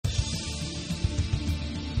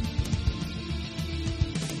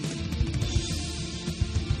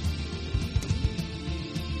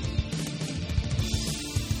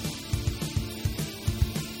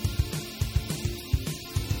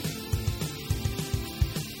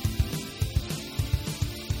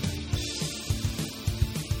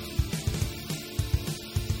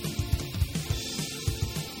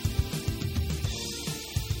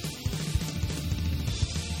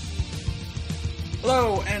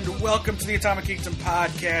Hello, and welcome to the Atomic Geekdom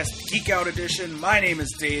Podcast, Geek Out Edition. My name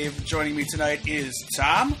is Dave. Joining me tonight is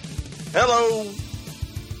Tom. Hello.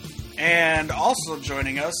 And also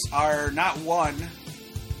joining us are not one,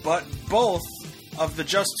 but both of the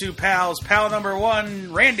Just Two Pals. Pal number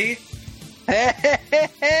one, Randy.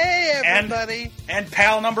 Hey, everybody. And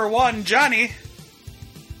pal number one, Johnny.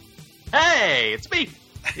 Hey, it's me.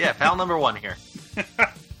 Yeah, pal number one here.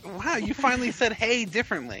 Wow, you finally said hey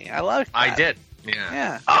differently. I love that. I did.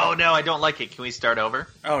 Yeah. Oh, no, I don't like it. Can we start over?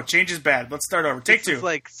 Oh, change is bad. Let's start over. Take this two. Is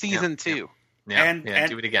like season 2. Yeah, and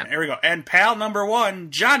do it again. There we go. And pal number one,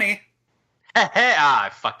 Johnny. Hey, I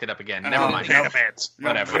fucked it up again. Never mind. No.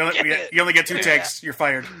 Whatever. You only get two takes. You're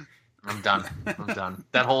fired. I'm done.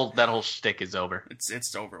 That whole shtick is over.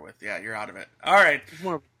 It's over with. Yeah, you're out of it. All right. It's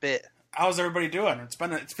more a bit. How's everybody doing?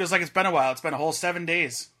 It feels like it's been a while. It's been a whole 7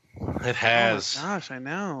 days. It has. Oh my gosh, I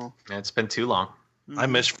know. It's been too long. I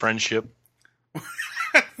miss friendship.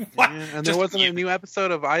 What? Yeah, and there wasn't a new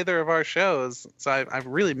episode of either of our shows, so I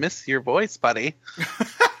really miss your voice, buddy.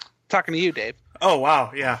 Talking to you, Dave. Oh,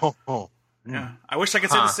 wow. Yeah. Oh. Yeah. I wish I could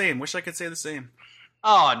say the same.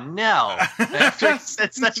 Oh, no.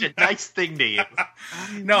 It's such a nice thing to you.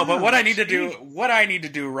 No, but what I need to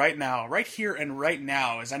do right now, right here and right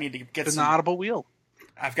now, is I need to get an audible wheel.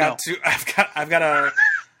 I've got to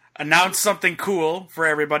announce something cool for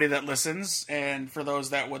everybody that listens, and for those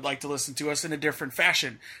that would like to listen to us in a different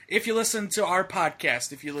fashion. If you listen to our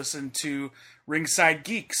podcast, if you listen to Ringside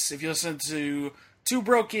Geeks, if you listen to Two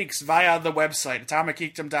Broke Geeks via the website,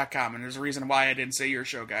 atomicgeekdom.com, and there's a reason why I didn't say your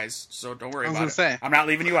show, guys, so don't worry about it. I'm not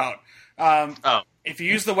leaving you out. If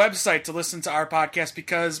you use the website to listen to our podcast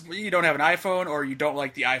because you don't have an iPhone or you don't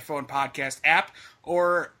like the iPhone podcast app,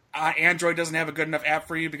 or Android doesn't have a good enough app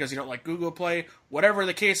for you because you don't like Google Play, whatever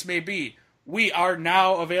the case may be, we are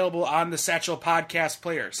now available on the Satchel podcast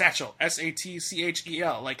player. Satchel,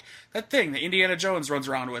 Satchel, like that thing that Indiana Jones runs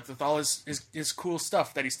around with all his cool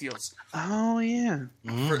stuff that he steals. Oh, yeah.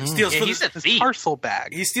 He's a thief. Parcel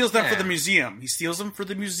bag. He steals them for the museum. He steals them for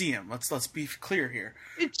the museum. Let's be clear here.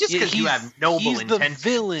 It's just because you have noble intentions. He's the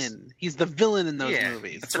villain. He's the villain in those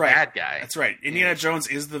movies. That's the right. bad guy. That's right. Indiana Jones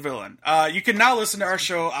is the villain. You can now listen to our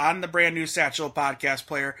show on the brand new Satchel podcast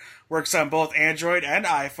player. Works on both Android and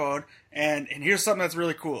iPhone. And here's something that's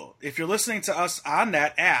really cool. If you're listening to us on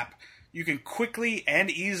that app, you can quickly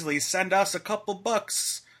and easily send us a couple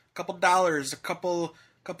bucks, a couple dollars, a couple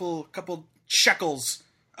shekels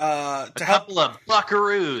to help. Couple of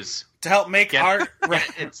buckaroos to help make our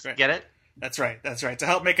Get it? That's right. To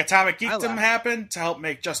help make Atomic Geekdom happen, to help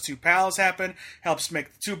make Just Two Pals happen, helps make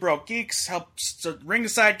Two Broke Geeks, helps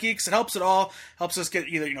Ringside Geeks. It helps it all. Helps us get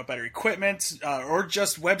either better equipment or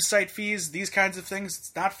just website fees. These kinds of things.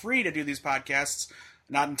 It's not free to do these podcasts.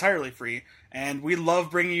 Not entirely free. And we love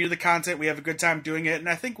bringing you the content. We have a good time doing it, and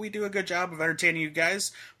I think we do a good job of entertaining you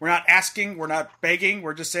guys. We're not asking. We're not begging.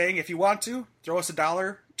 We're just saying if you want to, throw us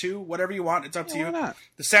 $1, $2, whatever you want. It's up to you. Not?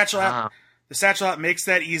 The Satchel app. The Satchel app makes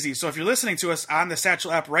that easy. So if you're listening to us on the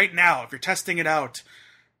Satchel app right now, if you're testing it out,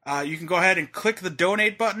 you can go ahead and click the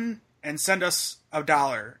donate button and send us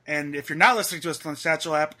 $1. And if you're not listening to us on the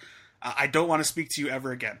Satchel app, I don't want to speak to you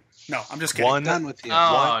ever again. No, I'm just kidding. I'm done with you.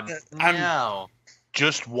 Oh, no.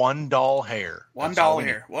 Just $1 hair. $1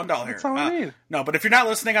 hair. That's all we need. No, but if you're not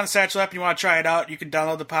listening on the Satchel app and you want to try it out, you can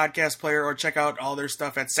download the podcast player or check out all their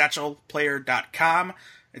stuff at satchelplayer.com.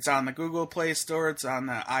 It's on the Google Play Store. It's on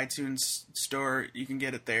the iTunes Store. You can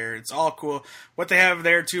get it there. It's all cool. What they have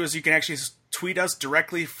there, too, is you can actually tweet us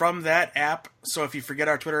directly from that app. So if you forget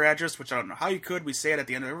our Twitter address, which I don't know how you could, we say it at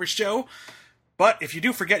the end of every show. But if you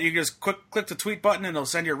do forget, you can just click the tweet button, and it'll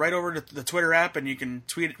send you right over to the Twitter app, and you can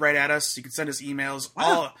tweet it right at us. You can send us emails,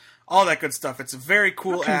 all that good stuff. It's a very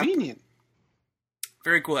cool app. Convenient.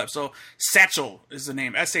 Very cool app. So Satchel is the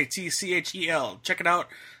name. Satchel. Check it out.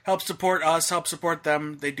 Help support us. Help support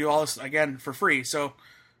them. They do all this, again, for free. So,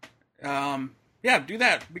 do that.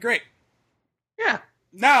 It'd be great. Yeah.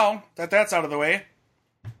 Now that that's out of the way,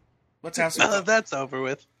 let's have some. Now that that's over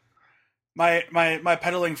with. My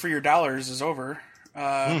peddling for your dollars is over.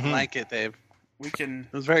 Like it, Dave. It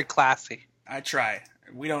was very classy. I try.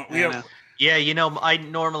 We don't. Yeah, I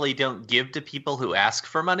normally don't give to people who ask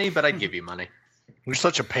for money, but I'd give you money. You're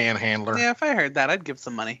such a panhandler. Yeah, if I heard that, I'd give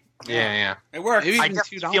some money. Yeah. It works. Maybe I even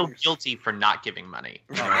just $2. feel guilty for not giving money.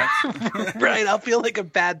 Right, I'll feel like a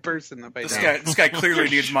bad person if I don't. This guy clearly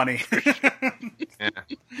needs money.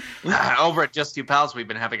 Over at Just Two Pals, we've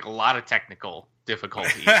been having a lot of technical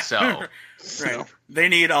difficulties, so... Right. They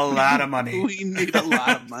need a lot of money. We need a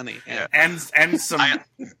lot of money. Yeah. And some...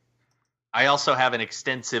 I also have an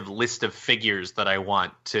extensive list of figures that I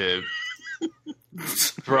want to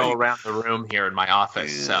throw around the room here in my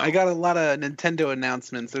office. So I got a lot of Nintendo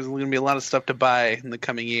announcements. There's going to be a lot of stuff to buy in the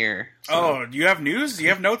coming year. So. Oh, do you have news? Do you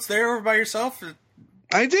have notes there over by yourself?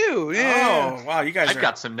 I do. Yeah. Oh, wow, you guys I've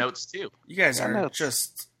got some notes too. You guys Got are notes.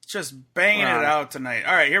 just banging it out tonight.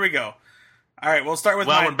 All right, here we go. All right, we'll start with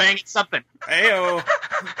Well, we're banging something. Ayo.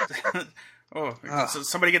 So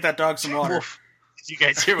somebody get that dog some water. Did you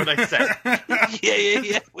guys hear what I said?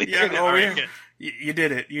 yeah. We Yeah, heard it. oh, All right, yeah. good. You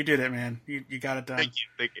did it. You did it, man. You got it done. Thank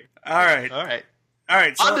you. All right. All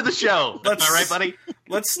right. So On to the show. Am let's- I right, buddy?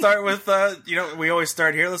 let's start with we always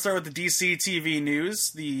start here. Let's start with the DC TV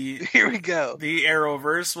news. Here we go. The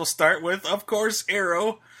Arrowverse. We'll start with, of course,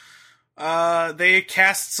 Arrow. They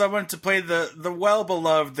cast someone to play the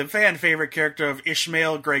well-beloved, the fan-favorite character of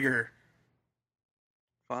Ishmael Gregor.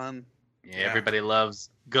 Fun. Yeah, everybody loves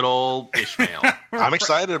good old Ishmael. I'm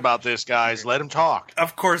excited about this, guys. Let him talk.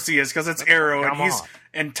 Of course he is, because it's Arrow, and Come on.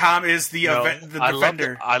 and Tom is the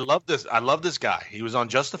defender. I love this guy. He was on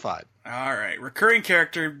Justified. All right, recurring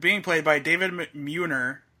character being played by David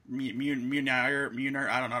Muir. Muir.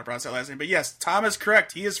 I don't know how to pronounce that last name, but yes, Tom is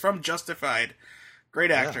correct. He is from Justified.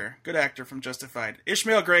 Great actor, good actor from Justified.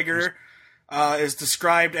 Ishmael Gregor is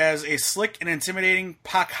described as a slick and intimidating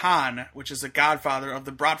Pakhan, which is the godfather of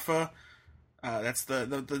the Bratva. That's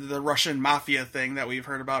the Russian mafia thing that we've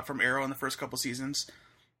heard about from Arrow in the first couple seasons.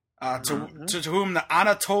 To whom the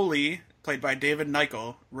Anatoly, played by David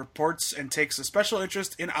Nichol, reports and takes a special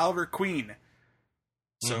interest in Oliver Queen.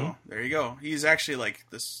 So there you go. He's actually like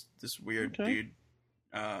this weird dude.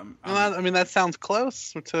 Well, that sounds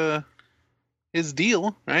close to his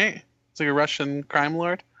deal, right? It's like a Russian crime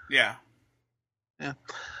lord. Yeah. A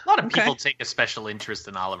lot of people take a special interest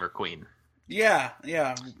in Oliver Queen. Yeah.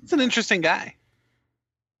 He's an interesting guy.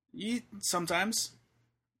 Sometimes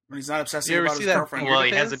when he's not obsessing You ever about see his that girlfriend. Weird Well,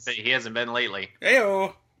 It he hasn't been lately.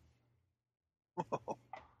 Heyo.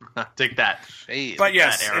 Take that. Shade. But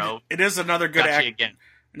yes, That Arrow. it is another good Got you again.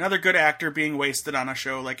 another good actor being wasted on a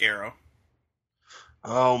show like Arrow.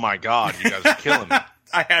 Oh my God, you guys are killing me.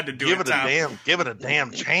 I had to do Give it, it Tom. a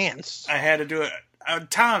damn chance. I had to do it.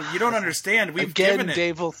 Tom, you don't understand. We've Again, given it.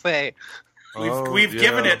 Dave will say. We've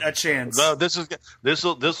given it a chance. No, this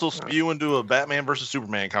will spew into a Batman versus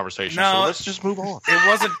Superman conversation. No. So let's just move on.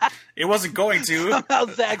 It wasn't going to. Somehow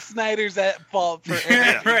Zack Snyder's at fault for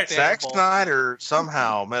Yeah, everything. right. Zack Snyder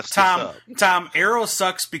somehow messed this up. Tom, Arrow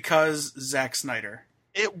sucks because Zack Snyder.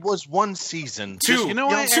 It was one season. Two. You know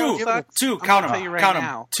why Two. Arrow sucks? Two. I'm Count gonna them. tell you right Count them.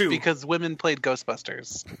 now. Two. Because women played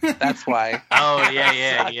Ghostbusters. That's why. Oh,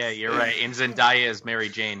 yeah. You're right. And Zendaya is Mary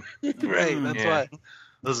Jane. Right, that's Yeah. why.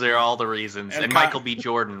 Those are all the reasons. And And Michael B.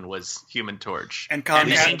 Jordan was Human Torch. And Colin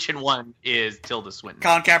the Ka- ancient one is Tilda Swinton.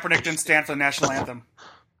 Colin Kaepernick didn't stand for the national anthem.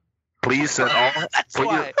 Please send all. That's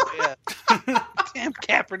why. Yeah. Damn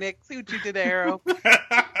Kaepernick. See what you did, Arrow.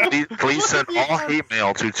 Please send all hate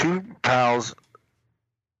mail to two pals.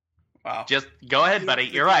 Wow. Just go ahead, buddy.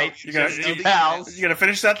 You're right. You gonna- Just two pals. You gonna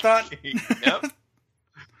finish that thought? Yep.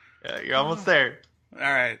 Yeah, you're almost there. All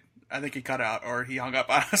right. I think he cut out or he hung up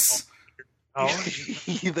on us.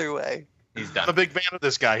 Either way. He's I'm a done. big fan of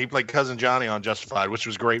this guy. He played Cousin Johnny on Justified, which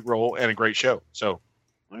was a great role and a great show. So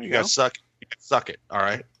There you go. guys suck. You guys suck it. All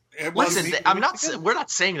right. It was, Listen, we're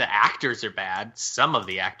not saying the actors are bad. Some of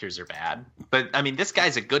the actors are bad. But, I mean, this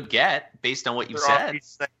guy's a good get based on what you said.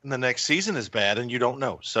 The next season is bad, and you don't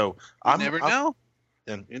know. So You never know.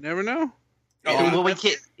 Then- You never know. Well, we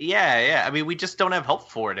can't. Yeah. I mean, we just don't have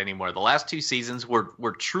hope for it anymore. The last two seasons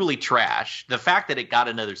were truly trash. The fact that it got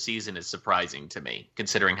another season is surprising to me,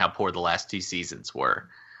 considering how poor the last two seasons were.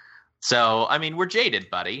 So, I mean, we're jaded,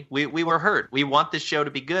 buddy. We were hurt. We want this show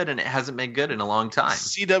to be good, and it hasn't been good in a long time.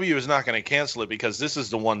 CW is not going to cancel it because this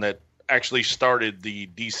is the one that actually started the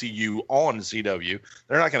DCU on CW.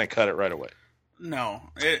 They're not going to cut it right away. No.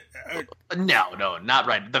 No, not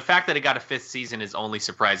right. The fact that it got a fifth season is only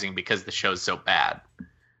surprising because the show's so bad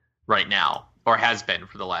right now, or has been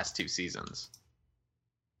for the last two seasons.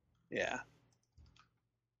 Yeah.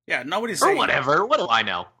 Yeah, nobody's Or saying whatever. What do I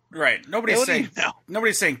know? Right. Nobody's What do saying you know?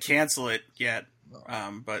 nobody's saying cancel it yet.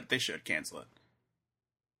 But they should cancel it.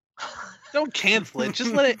 Don't cancel it.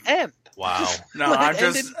 Just let it end. Wow. No, Let I'm it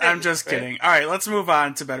end just in I'm peace, just right? kidding. All right, let's move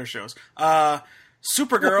on to better shows.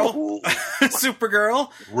 Supergirl.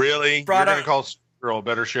 Supergirl. Really? You're Brought going to up- call Supergirl a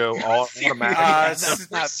better show? Automatically?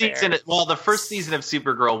 That's not Season, fair. well, the first season of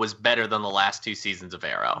Supergirl was better than the last two seasons of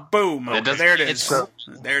Arrow. Boom. It doesn't- There it it's-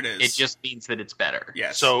 is. There it is. It just means that it's better.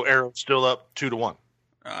 yes. So Arrow's still up 2-1.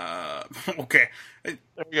 Okay. There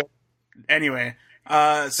you go. Anyway,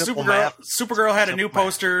 Simple Supergirl. math. Supergirl had a new Simple math.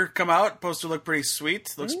 poster come out. Poster looked pretty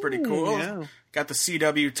sweet. Looks pretty cool. Yeah. Got the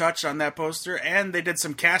CW touch on that poster, and they did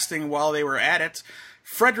some casting while they were at it.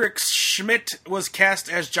 Frederick Schmidt was cast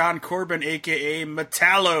as John Corbin, aka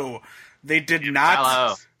Metallo. They did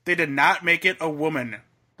not make it a woman.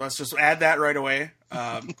 Let's just add that right away.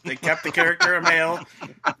 They kept the character a male.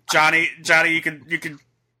 Johnny, you can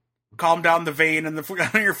calm down the vein on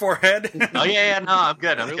your forehead. Oh yeah, no, I'm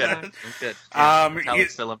good. I'm good.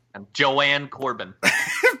 Metallo's still a man. Joanne Corbin.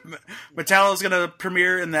 Metallo's going to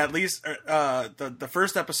premiere in at least the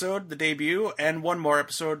first episode, the debut, and one more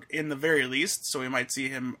episode in the very least, so we might see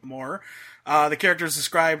him more. The character is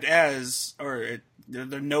described as,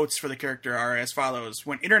 the notes for the character are as follows.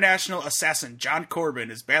 When international assassin John Corbin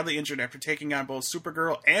is badly injured after taking on both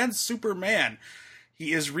Supergirl and Superman,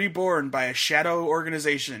 he is reborn by a shadow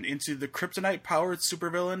organization into the kryptonite-powered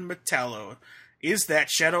supervillain Metallo. Is that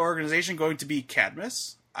shadow organization going to be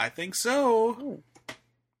Cadmus? I think so.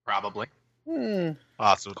 Probably.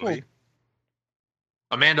 Possibly. Cool.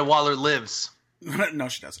 Amanda Waller lives. No,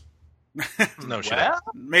 she doesn't. No shit. Well,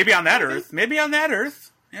 Maybe on that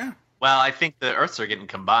Earth. Yeah. well, I think the Earths are getting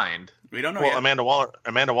combined. We don't know Well, yet.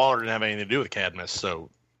 Amanda Waller didn't have anything to do with Cadmus, so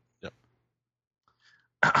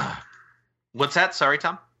What's that? Sorry,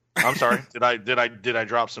 Tom. I'm sorry. Did I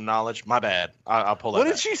drop some knowledge? My bad. I'll pull that. What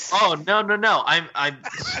back. did she say? Oh no! I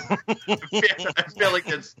feel like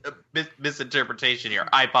there's a misinterpretation here.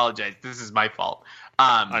 I apologize. This is my fault.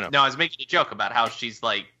 I know. No, I was making a joke about how she's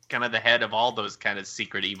like kind of the head of all those kind of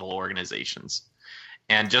secret evil organizations,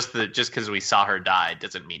 and just because we saw her die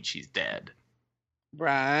doesn't mean she's dead.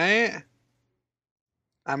 Right.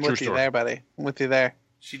 I'm True with you story. there, buddy. I'm with you there.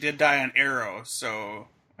 She did die on Arrow, so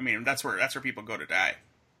I mean that's where people go to die.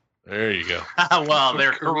 There you go. Well,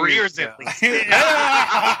 their careers go. at least. But we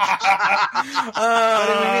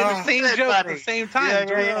made the same Good, joke at buddy. the same time. Yeah,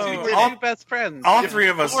 We're yeah, two yeah. best friends. all three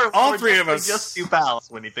of us. Just two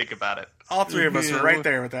pals when you think about it. All three of us were right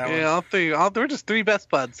there with that one. Yeah, all three. We're just three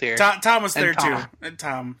best buds here. Tom was And there Tom. too. And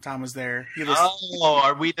Tom was there. He listened. Oh,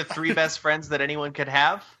 are we the three best friends that anyone could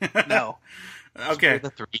have? No. We're Okay.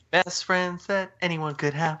 the three best friends that anyone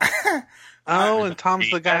could have. Oh, and Tom's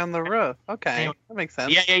the guy on the roof. Okay, that makes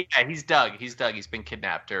sense. Yeah. He's Doug. He's been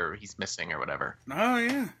kidnapped or he's missing or whatever. Oh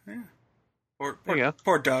yeah. There you go.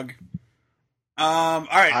 Poor Doug. All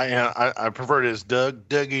right. I prefer it as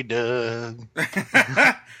Dougie Doug.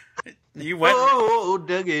 You went. Oh,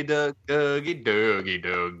 Dougie,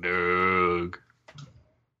 Doug.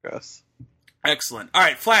 Gross. Excellent. All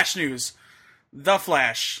right. Flash news. The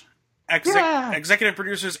Flash. Executive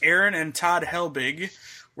producers Aaron and Todd Helbig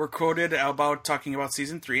were quoted about talking about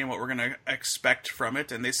season 3 and what we're going to expect from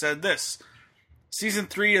it, and they said this: Season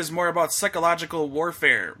 3 is more about psychological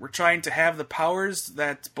warfare. We're trying to have the powers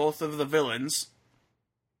that both of the villains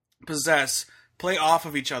possess play off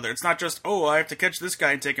of each other. It's not just, oh, I have to catch this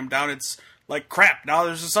guy and take him down. It's like, crap, now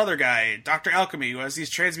there's this other guy, Dr. Alchemy, who has these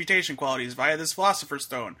transmutation qualities via this Philosopher's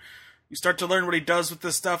Stone. You start to learn what he does with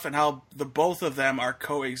this stuff and how the both of them are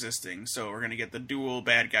coexisting. So we're going to get the dual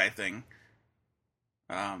bad guy thing.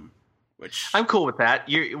 Which I'm cool with that.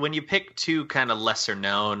 When you pick two kind of lesser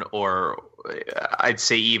known, or I'd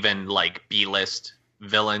say even like B-list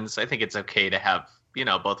villains, I think it's okay to have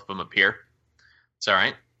both of them appear. It's all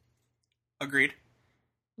right. Agreed.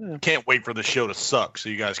 Can't wait for the show to suck so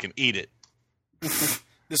you guys can eat it.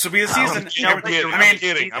 This will be the season.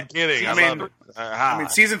 I'm kidding. I mean,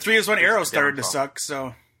 season 3 is when Arrow started to suck,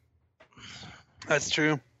 so That's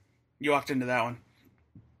true. you walked into that one,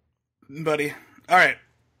 buddy. All right.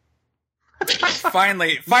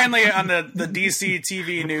 finally, on the DC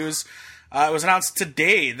TV news, it was announced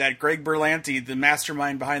today that Greg Berlanti, the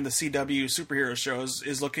mastermind behind the CW superhero shows,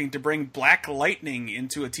 is looking to bring Black Lightning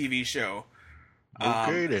into a TV show.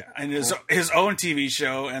 And his own TV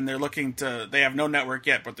show, and they have no network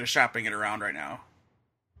yet, but they're shopping it around right now.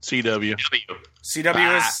 CW.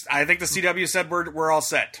 CW is, I think the CW said we're all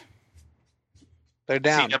set. They're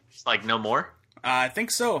down. CW's like no more. I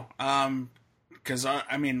think so. Because,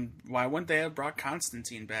 I mean, why wouldn't they have brought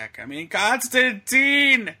Constantine back? I mean,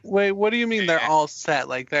 Constantine! Wait, what do you mean they're all set?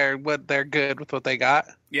 Like they're good with what they got?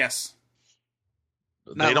 Yes.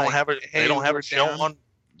 Not They don't like, have a hey, a we're show down. on.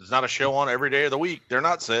 There's not a show on every day of the week. They're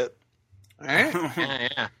not set. All right, Yeah.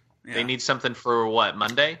 Yeah. They need something for what?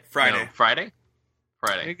 Monday? Friday. No, Friday.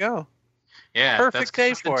 there you go. Yeah. Perfect day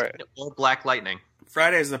that's for it. Constantine or Black Lightning.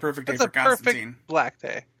 Friday is the perfect day That's for a Constantine. perfect black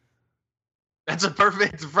day.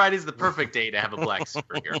 Friday's the perfect day to have a black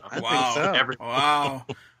superhero. I Wow. think so. Every- Wow.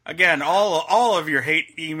 Again, all of your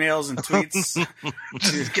hate emails and tweets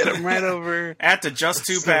Just get them right over. at the Just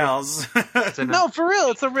Two Pals. No, for real.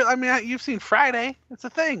 It's a real. I mean, you've seen Friday. It's a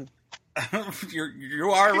thing. You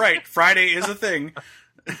are right. Friday is a thing.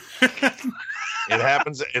 It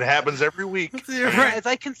happens every week. You're right. Guys,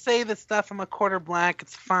 I can say this stuff. I'm a quarter black.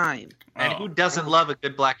 It's fine. And who doesn't love a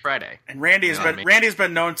good Black Friday? And Randy has You know what been I mean? Randy's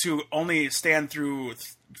been known to only stand through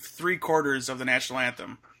 3/4 of the national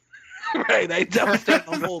anthem. Right. I don't stand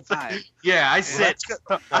the whole time. Yeah, I sit.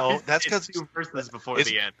 That's because two verses before it's-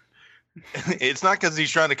 the end. it's not because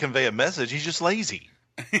he's trying to convey a message. He's just lazy.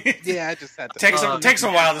 Yeah, I just had to. Takes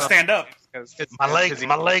a while to stand up.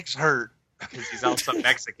 My legs hurt. Because he's also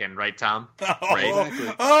Mexican, right, Tom? Oh, Right.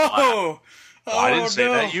 Exactly. oh, Well, I didn't say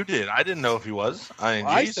no. that. You did. I didn't know if he was.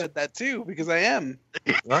 I said that too because I am.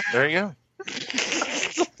 Well, there you go.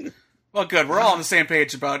 Well, good. We're all on the same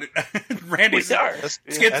page about it. Randy's That's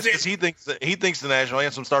Skid- because he thinks the national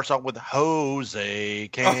anthem starts off with Jose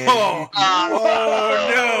Can. Oh,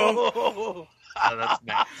 no. Oh, that's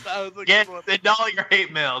nice. That was a Get good one. send all your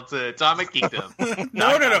hate mail to Atomic Kingdom.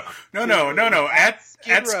 No. At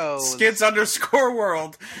Skid Rows. Skids _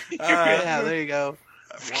 world. Yeah, there you go.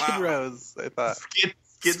 Skid wow. Rows, I thought.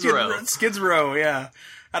 Skid Row. Skids Row, yeah.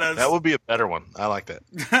 That would be a better one. I like that.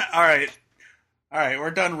 All right.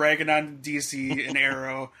 We're done ragging on DC and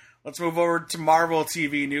Arrow. Let's move over to Marvel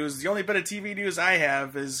TV news. The only bit of TV news I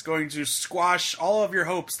have is going to squash all of your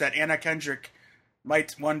hopes that Anna Kendrick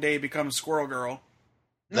might one day become Squirrel Girl.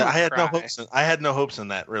 I had no cry. hopes. I had no hopes in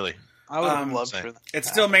that, really. I would have Um, loved for that. It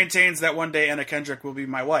still maintains that one day Anna Kendrick will be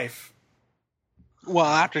my wife. Well,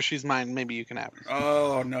 after she's mine, maybe you can have her.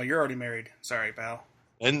 Oh no, you're already married. Sorry, pal.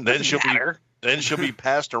 And then she'll Matter. be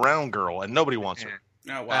passed around girl, and nobody wants her.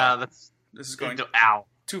 Oh wow, That's this is going ow.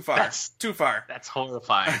 too far. That's- Too far. That's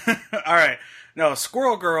horrifying. All right. No,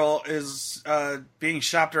 Squirrel Girl is being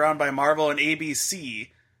shopped around by Marvel and ABC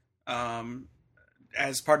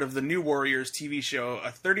as part of the New Warriors TV show, a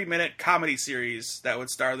 30-minute comedy series that would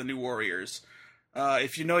star the New Warriors.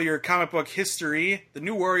 If you know your comic book history, the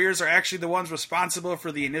New Warriors are actually the ones responsible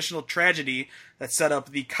for the initial tragedy that set up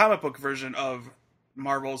the comic book version of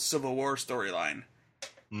Marvel's Civil War storyline.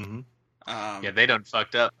 Mm-hmm. Yeah, they done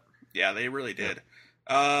fucked up. Yeah, they really did.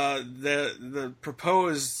 The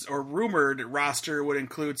proposed or rumored roster would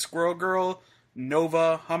include Squirrel Girl,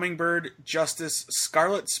 Nova, Hummingbird, Justice,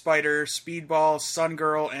 Scarlet Spider, Speedball, Sun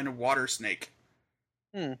Girl, and Water Snake.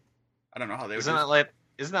 Hmm. I don't know how they would.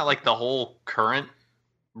 Isn't that like the whole current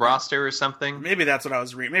roster or something? Maybe that's what I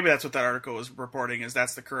was reading. Maybe that's what that article was reporting. Is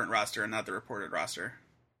that's the current roster and not the reported roster.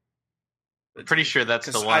 Pretty sure that's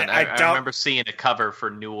the 'Cause one. I I doubt- remember seeing a cover for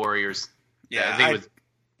New Warriors. Yeah, I think it was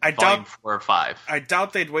I volume doubt. 4 or 5. I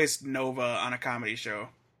doubt they'd waste Nova on a comedy show,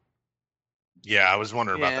 Yeah, I was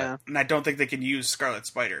wondering about that. and I don't think they can use Scarlet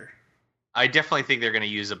Spider. I definitely think they're going to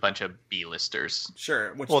use a bunch of B-listers.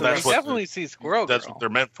 Sure, which Well, the that's rest- what- Definitely see Squirrel Girl. That's what they're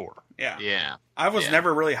meant for. yeah. Yeah. I was Yeah.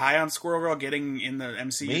 never really high on Squirrel Girl getting in the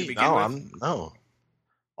MCU to Me? begin No, with. no.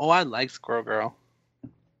 Oh, I like Squirrel Girl.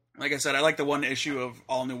 Like I said, I like the one issue of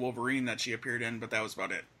All New Wolverine that she appeared in, but that was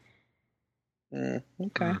about it. Okay.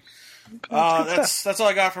 Mm. Good stuff. That's all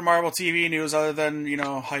I got for Marvel TV news, other than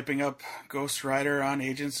hyping up Ghost Rider on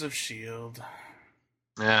Agents of Shield.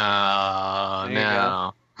 Oh, There you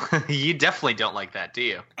no. You definitely don't like that, do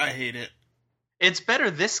you? I hate it. It's better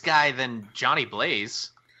this guy than Johnny Blaze.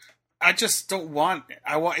 I just don't want.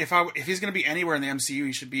 If he's going to be anywhere in the MCU,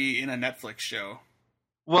 he should be in a Netflix show.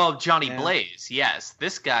 Well, Johnny Yeah. Blaze, yes.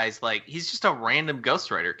 This guy's like, he's just a random Ghost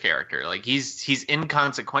Rider character. Like, he's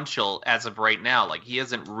inconsequential as of right now. Like, he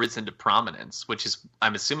hasn't risen to prominence, which is,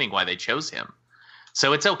 I'm assuming, why they chose him.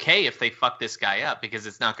 So it's okay if they fuck this guy up because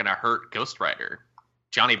it's not going to hurt Ghost Rider.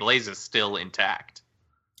 Johnny Blaze is still intact.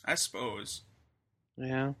 I suppose.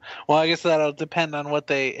 Yeah. Well, I guess that'll depend on what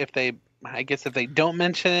if they don't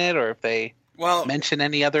mention it or if they Well, mention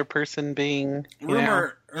any other person being you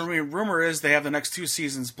know. rumor is they have the next 2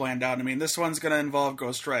 seasons planned out. I mean, this one's going to involve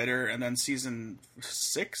Ghost Rider, and then season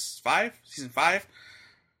 5,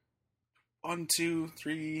 1, 2,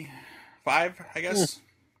 3, 5, I guess,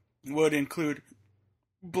 would include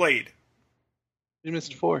Blade. You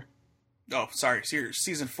missed 4. Oh, sorry,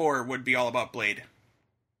 season 4 would be all about Blade.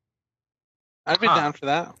 I'd be Huh. down for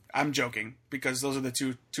that. I'm joking because those are the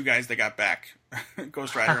two guys that got back,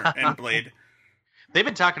 Ghost Rider and Blade. They've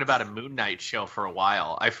been talking about a Moon Knight show for a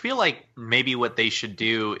while. I feel like maybe what they should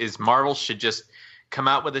do is Marvel should just come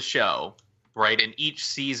out with a show, right? And each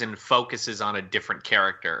season focuses on a different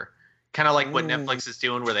character. Kind of like what Netflix is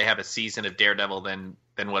doing where they have a season of Daredevil, then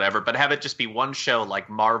whatever. But have it just be one show like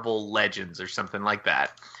Marvel Legends or something like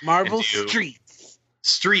that. Marvel And do- Streets.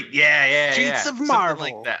 Street, yeah. Streets of Something Marvel.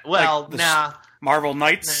 like that. Well, Like the nah. Marvel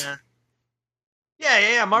Knights. Nah.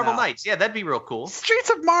 Yeah. Marvel No. Knights. Yeah, that'd be real cool. Streets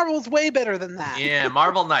of Marvel is way better than that. Yeah,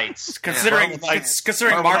 Marvel Knights. Considering Marvel Knights.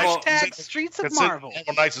 considering Marvel Marvel Knights. Hashtag Streets of Consider- Marvel.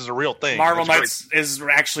 Marvel Knights is a real thing. Marvel That's Knights is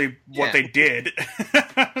actually what Yeah. they did.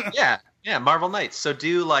 Yeah, Marvel Knights. So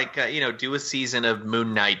do like do a season of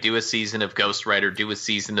Moon Knight, do a season of Ghost Rider, do a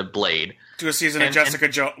season of Blade. Do a season of And- Jessica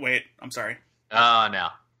Jones. Wait, I'm sorry. Oh no,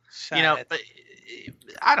 Shut you know, it. but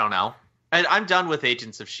I don't know. I'm done with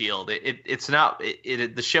Agents of Shield. It's not.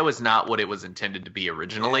 The show is not what it was intended to be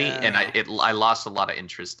originally, Yeah. and I lost a lot of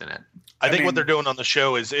interest in it. I think mean- what they're doing on the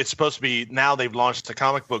show is it's supposed to be now they've launched a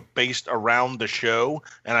comic book based around the show,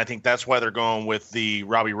 and I think that's why they're going with the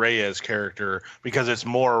Robbie Reyes character because it's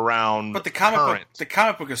more around. But the current.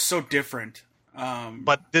 comic book is so different.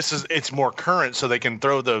 But it's more current, so they can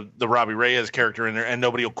throw the Robbie Reyes character in there, and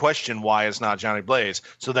nobody will question why it's not Johnny Blaze.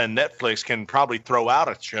 So then Netflix can probably throw out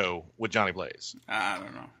a show with Johnny Blaze. I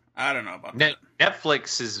don't know about that.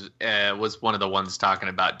 Netflix was one of the ones talking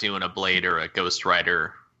about doing a Blade or a Ghost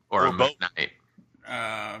Rider or Or a Moon both. Knight.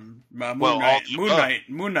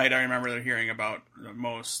 Moon Knight. I remember hearing about the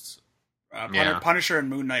most. Yeah. Punisher and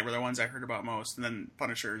Moon Knight were the ones I heard about most, and then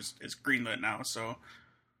Punisher is greenlit now. So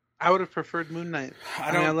I would have preferred Moon Knight.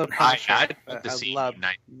 I mean, don't. love I'd Punisher, love but to I see love Moon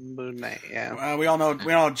Knight. Moon Knight. Yeah. We all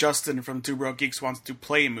know Justin from Two Broke Geeks wants to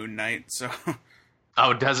play Moon Knight, so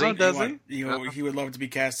Oh, does he? Oh, does he would love to be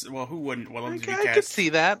cast. Well, who wouldn't love to be I could cast? see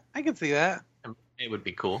that. I could see that. It would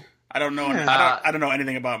be cool. I don't know. Yeah. I don't know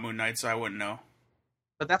anything about Moon Knight, so I wouldn't know.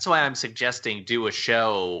 But that's why I'm suggesting do a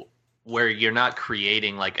show where you're not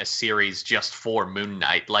creating like a series just for Moon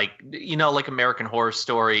Knight, like like American Horror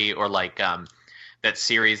Story or like that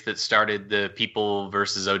series that started the People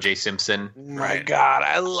versus O.J. Simpson. Oh my Right. God,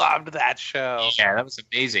 I loved that show. Yeah, that was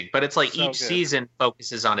amazing. But it's like So each good. season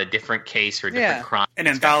focuses on a different case or a different Yeah. crime. An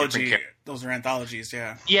It's got different anthology. characters. Those are anthologies.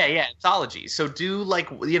 Yeah. Yeah, anthologies. So do like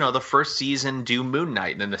the first season do Moon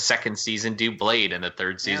Knight, and then the second season do Blade, and the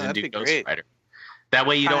third season that'd do be Ghost great. Rider. That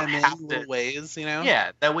way you don't Kinda have little to. ways,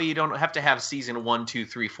 Yeah, that way you don't have to have season 1, 2,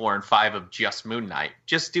 3, 4, and 5 of just Moon Knight.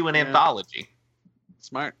 Just do an Yeah. anthology.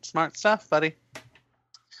 Smart stuff, buddy.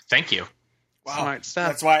 Thank you. Wow. Smart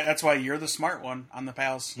stuff. That's why you're the smart one on the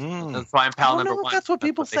pals. That's why I'm pal I don't number know if one. that's what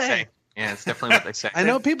people they say. Yeah, it's definitely what they say. I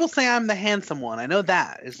know people say I'm the handsome one. I know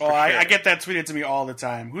that is. Well, for I sure. get that tweeted to me all the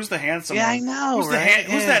time. Who's the handsome Yeah, one? I know, Who's right?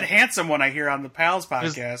 Who's Yeah. that handsome one I hear on the pals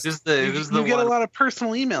Who's- podcast? who's the You, who's you the get one? a lot of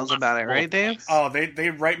personal emails about it, right, Dave? Oh, they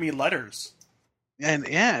write me letters. And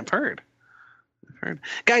yeah, I've heard.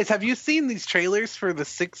 Guys, have you seen these trailers for the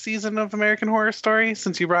 6th season of American Horror Story?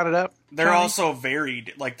 Since you brought it up, They're Johnny? also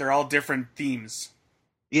varied. Like they're all different themes.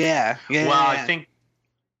 Yeah. Well, yeah. I think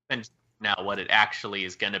and now what it actually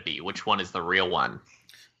is going to be. Which one is the real one?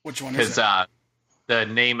 Which one is Because it? the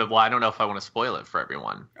name of I don't know if I want to spoil it for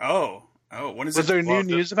everyone. Oh, when is Was it? there new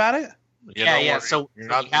news about it? Yeah. So you're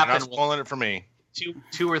what not happened was spoiling it for me.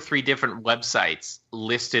 two or three different websites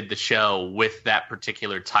listed the show with that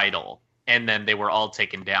particular title, and then they were all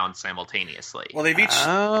taken down simultaneously. Well, they've each.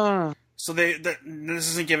 Oh, So this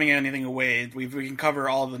isn't giving anything away. We can cover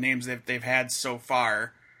all the names they've had so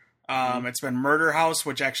far. It's been Murder House,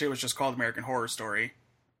 which actually was just called American Horror Story,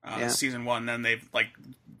 Yeah. season 1. Then they've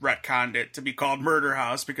retconned it to be called Murder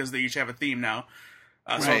House because they each have a theme now.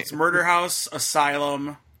 So Right. it's Murder House,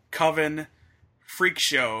 Asylum, Coven, Freak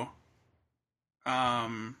Show. the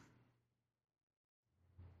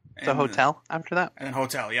and- hotel after that. and then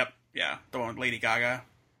Hotel. Yep, yeah, the one with Lady Gaga.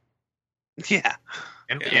 Yeah.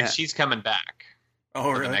 and, Yeah. and she's coming back Oh,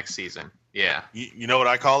 for really? the next season. Yeah. You know what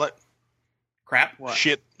I call it? Crap. What?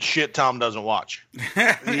 Shit Tom doesn't watch.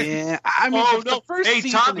 Yeah. I mean, the first Hey,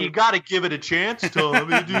 season Tom, you got to give it a chance, Tom.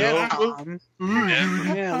 Yeah, Tom.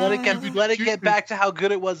 Yeah, let it get back to how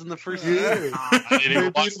good it was in the first season. I didn't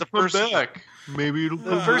even watch the first season. Maybe it'll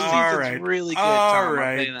The first All season's right. really good. All Tom, I'll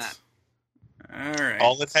right. say that. All right.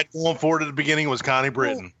 All it had going for it at the beginning was Connie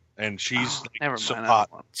Britton, and she's Oh, never so mind.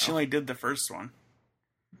 hot. She only did the first one.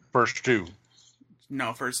 First two.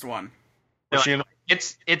 No, first one. Was she in-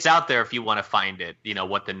 It's out there if you want to find it. You know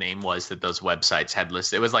what the name was that those websites had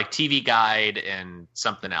listed. It was like TV Guide and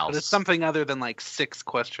something else. But it's something other than like 6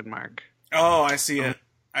 question mark. Oh, I see it.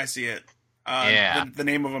 I see it. Yeah. The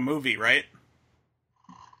name of a movie, right?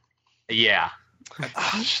 Yeah.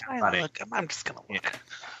 Oh, should I Buddy. look? I'm just gonna look.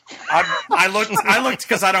 I looked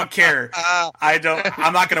because I don't care.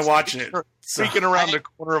 I'm not going to watch it. So. Peeking around the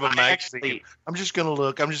corner of a magazine. actually- I'm just gonna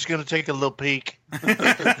look. I'm just gonna take a little peek.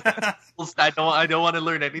 I don't want to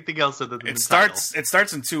learn anything else other than It the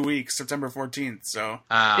starts in 2 weeks, September 14th. So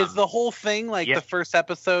title. Is the whole thing like yeah. the first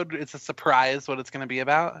episode? It's a surprise what it's going to be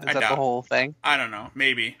about. Is I that doubt the it. whole thing? I don't know.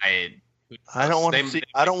 Maybe. I don't want to They- see.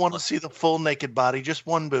 I don't want to see the full naked body. Just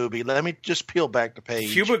one boobie. Let me just peel back the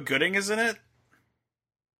page. Cuba Gooding is in it.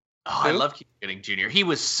 Oh, I Who? love Cuba Gooding Jr. He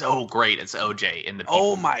was so great as OJ in the.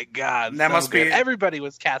 Oh People. my god, That so must be- good. Everybody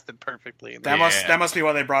was casted perfectly. In That that. must be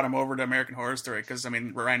why they brought him over to American Horror Story. Because I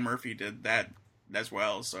mean, Ryan Murphy did that as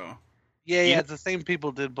well. So Yeah, You- it's the same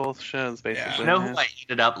people did both shows basically. You know who I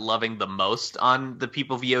ended up loving the most on the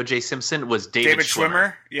People v. O.J. Simpson was David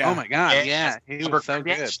Schwimmer. Yeah. Oh my god, Yeah. yeah, he was so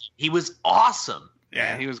good. He was awesome.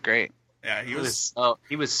 Yeah, he was great. Yeah, he was.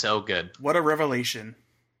 He was so good. What a revelation.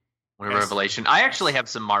 What a Yes. revelation! I actually have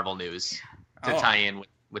some Marvel news to Oh. tie in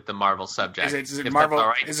with the Marvel subject. Is it if that's Marvel? all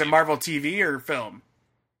right. Is it Marvel TV or film?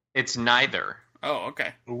 It's neither. Oh,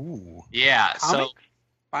 okay. Ooh. Yeah. Comic? So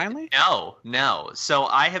Finally, no. So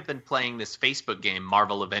I have been playing this Facebook game,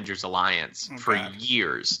 Marvel Avengers Alliance, Oh, for God.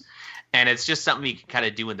 years. And it's just something you can kind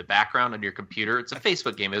of do in the background on your computer. It's a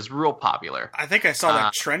Facebook game. It was real popular. I think I saw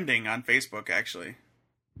that trending on Facebook. Actually,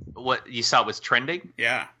 What you saw was trending?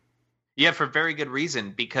 yeah. Yeah, for very good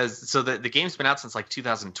reason. Because so the game's been out since like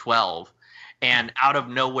 2012. And out of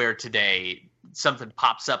nowhere today, something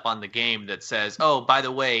pops up on the game that says, "Oh, by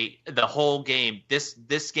the way, the whole game, this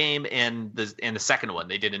game and the second one,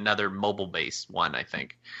 they did another mobile-based one, I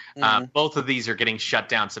think. Both of these are getting shut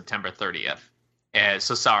down September 30th.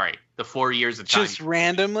 So sorry, the 4 years of time. just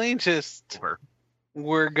randomly, just over.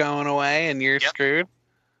 we're going away and you're Yep. screwed.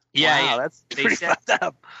 Yeah, wow, yeah. that's They pretty said- fucked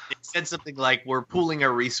up. It said something like, "We're pooling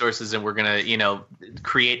our resources and we're gonna,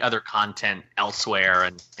 create other content elsewhere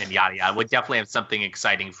and yada yada." We definitely have something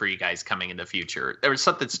exciting for you guys coming in the future. There was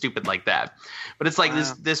something stupid like that, but it's like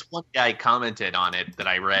Wow. this one guy commented on it that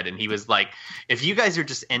I read, and he was like, "If you guys are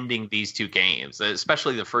just ending these two games,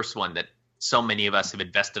 especially the first one that so many of us have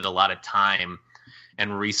invested a lot of time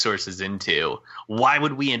and resources into, why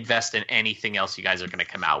would we invest in anything else you guys are going to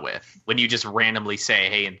come out with when you just randomly say,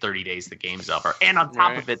 hey, in 30 days the game's over?" And on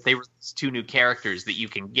top of it, they released 2 new characters that you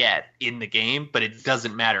can get in the game, but it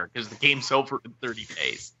doesn't matter because the game's over in 30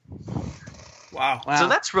 days. Wow. Wow. So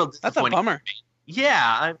that's real That's a disappointing. bummer.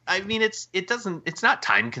 Yeah, I mean it's not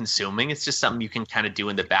time consuming. It's just something you can kind of do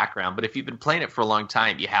in the background. But if you've been playing it for a long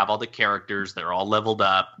time, you have all the characters, they're all leveled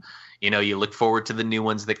up. You look forward to the new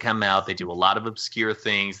ones that come out. They do a lot of obscure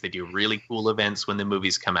things. They do really cool events when the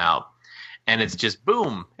movies come out. And it's just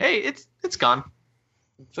boom. Hey, it's gone.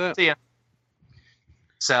 That's it. See ya.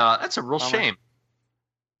 So that's a real Bummer. shame.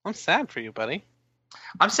 I'm sad for you, buddy.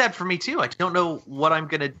 I'm sad for me too. I don't know what I'm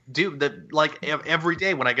gonna do. That like every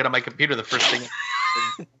day when I get on my computer, the first thing,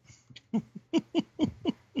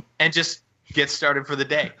 and just get started for the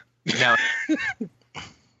day. No,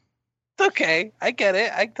 It's okay. I get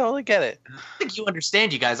it. I totally get it. I think you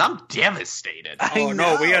understand, you guys. I'm devastated. Oh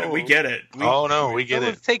no, we get it. Oh no, we get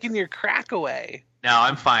Someone's it. taking your crack away. No,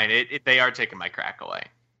 I'm fine. They are taking my crack away.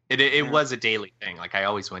 It Yeah. was a daily thing. Like I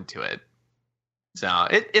always went to it. So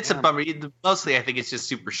it's a Yeah. bummer. Mostly, I think it's just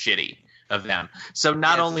super shitty of them. So not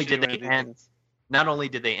Yeah, it's only a did shitty way they to do end, things. not only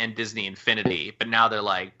did they end Disney Infinity, but now they're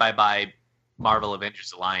like, bye bye, Marvel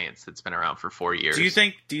Avengers Alliance that's been around for 4 years. Do you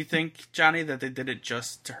think, Johnny, that they did it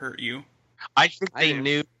just to hurt you? I think I they do.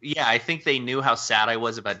 knew. Yeah, I think they knew how sad I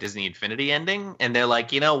was about Disney Infinity ending, and they're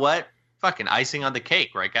like, you know what? Fucking icing on the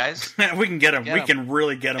cake, right, guys? We can get him. Get We 'em. can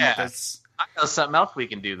really get him Yeah. with this. I know something else we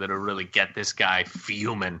can do that'll really get this guy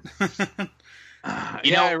fuming. You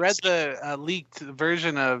Yeah, know- I read the leaked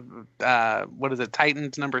version of what is it,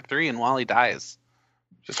 Titans #3, and Wally dies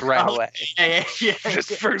just right Oh, away. Yeah,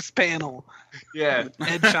 Just first panel, yeah.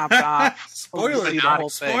 head chopped off. Spoilers, See the whole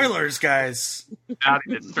thing. spoilers, guys. Howdy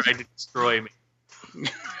that's tried to destroy me.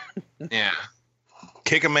 Yeah,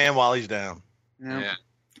 Kick a man while he's down. yeah.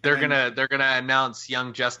 They're gonna announce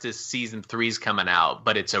Young Justice season 3's coming out,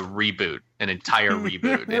 but it's a reboot, an entire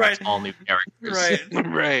reboot, and Right. it's all new characters. Right.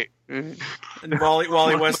 Right. And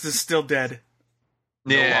Wally West is still dead.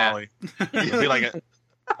 No Yeah. Wally. It'd be like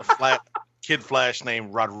a kid Flash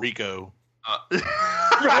named Rodrigo.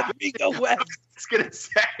 Rodrigo West.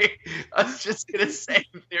 I was just gonna say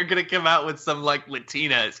they're gonna come out with some like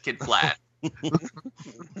Latina as Kid Flash.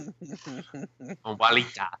 Oh,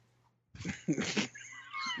 Walita.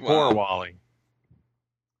 Poor Wally.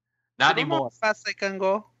 Not anymore. Fast I can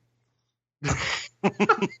go.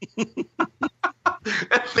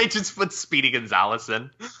 They just put Speedy Gonzalez in.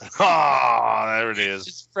 Oh, there it is.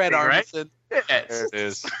 Just Fred Right? Armisen. There Yes. it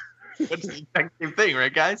is. It's the exact same thing,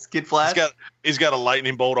 right, guys? Kid Flash. He's got a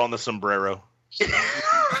lightning bolt on the sombrero.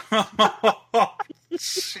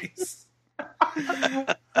 Jeez.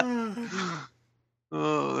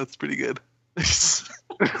 Oh, that's pretty good.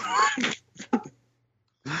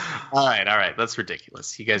 All right. That's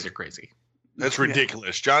ridiculous. You guys are crazy. That's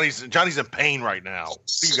ridiculous. Johnny's in pain right now.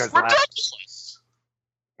 You guys laugh. Ridiculous.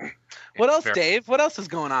 What else, fair. Dave? What else is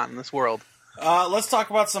going on in this world? Let's talk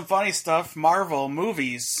about some funny stuff. Marvel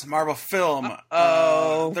movies, Marvel film.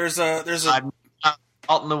 There's a I'm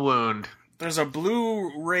out in the wound. there's a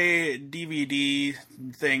Blu-ray DVD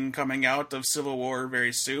thing coming out of Civil War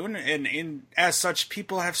very soon, and as such,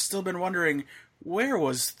 people have still been wondering, where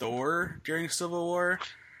was Thor during Civil War?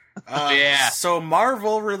 Yeah. So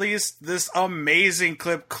Marvel released this amazing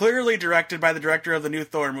clip, clearly directed by the director of the new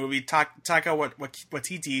Thor movie, Taika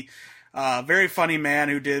Waititi. Very funny man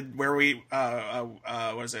who did what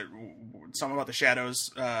is it? Something about the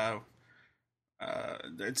shadows.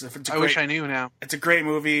 It's a I wish I knew now. It's a great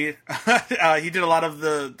movie. He did a lot of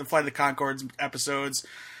the Flight of the Conchords episodes,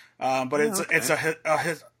 but it's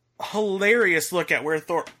a hilarious look at where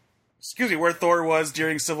Thor was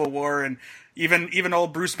during Civil War, and even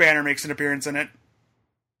old Bruce Banner makes an appearance in it.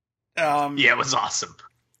 Yeah, it was awesome.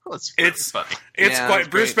 It's funny. It's Yeah, quite. that's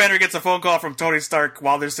Bruce great. Banner gets a phone call from Tony Stark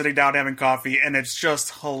while they're sitting down having coffee, and it's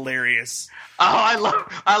just hilarious. Oh,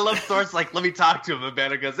 I love Thor's like, let me talk to him. And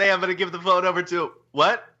Banner goes, hey, I'm gonna give the phone over to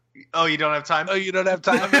what? Oh, you don't have time? Oh, you don't have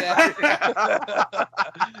time? Yeah.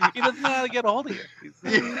 He doesn't know how to get a hold of you.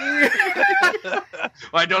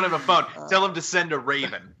 Well, I don't have a phone. Tell him to send a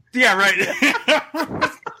raven. Yeah, right.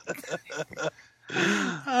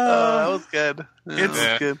 That was good.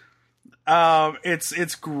 It's- good.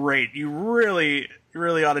 It's great. You really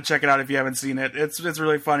ought to check it out if you haven't seen it. It's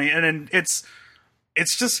really funny, and then it's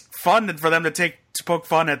just fun for them to poke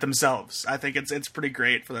fun at themselves. I think it's pretty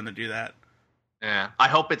great for them to do that. Yeah. I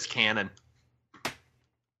hope it's canon.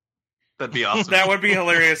 That'd be awesome. That would be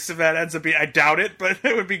hilarious if that ends up being. I doubt it, but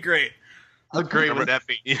it would be great. How great would that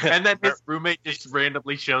be? Yeah. And then his roommate just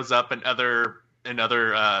randomly shows up in other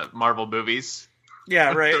Marvel movies.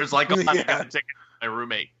 Yeah, right. There's like, I Yeah. gotta take my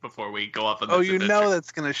roommate before we go off on this Oh, you adventure. know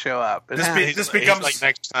that's going to show up. It This has. be- He's this becomes- like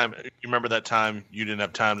next time. You remember that time you didn't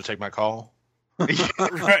have time to take my call?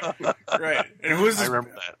 right, right. And who's I this?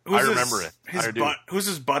 remember that. Who's I remember it. His I do. who's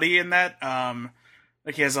his buddy in that?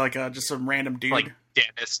 Like he has like just some random dude. Like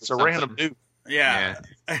Dennis. It's a random dude. yeah,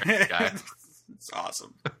 guy. it's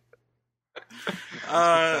awesome.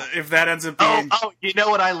 If that ends up being You know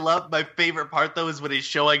what I love? My favorite part though is when he's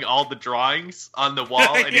showing all the drawings on the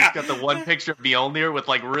wall, and Yeah. he's got the one picture of Mjolnir with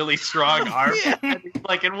like really strong arms. Yeah. And he's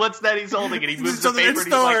like, and what's that he's holding? And he moves So the paper, it's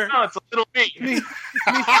and he's like, Thor. oh, it's a little me. It's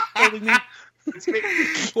me.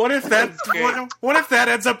 what if that what if that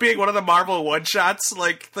ends up being one of the Marvel one shots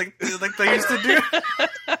like they used to do?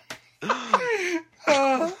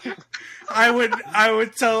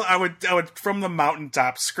 I would from the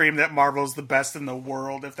mountaintop scream that Marvel's the best in the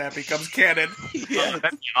world if that becomes canon. Oh,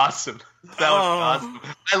 that'd be awesome. That would be awesome.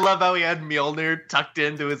 I love how he had Mjolnir tucked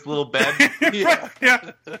into his little bed.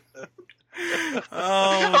 Yeah.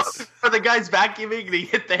 Oh, Or the guy's vacuuming and he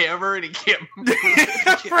hit the hammer and he can't move.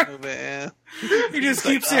 Oh, man. he just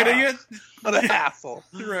keeps hitting it. What a hassle.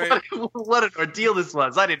 Right. What an ordeal this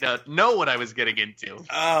was. I didn't know what I was getting into.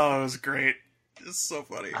 Oh, it was great. It's so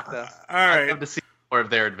funny. All I'd right. love to see more of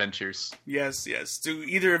their adventures. Yes. Do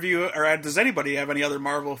either of you, or does anybody have any other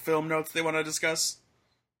Marvel film notes they want to discuss?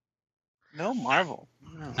 No Marvel.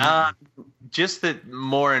 Just that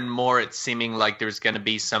more and more it's seeming like there's going to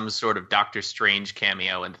be some sort of Doctor Strange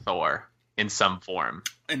cameo in Thor in some form.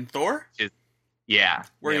 In Thor? Yeah.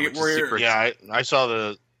 Where you- which is where you're- super Yeah, I saw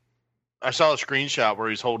the screenshot where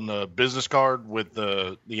he's holding a business card with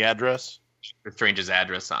the address. Strange's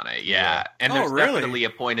address on it. Yeah. Yeah. And Oh, there's really? definitely a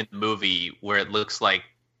point in the movie where it looks like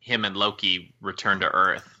him and Loki return to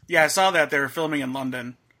Earth. Yeah, I saw that they were filming in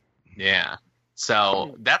London. Yeah.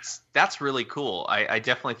 So that's really cool. I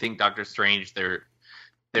definitely think Doctor Strange they're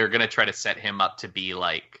gonna try to set him up to be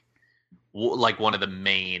like one of the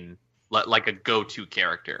main like a go-to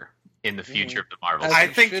character in the future of the Marvel. As I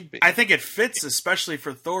it think should be. I think it fits, especially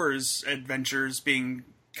for Thor's adventures being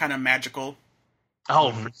kind of magical.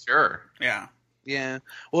 For sure. Yeah. Yeah.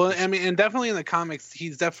 Well, I mean, and definitely in the comics,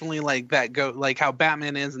 he's definitely like that like how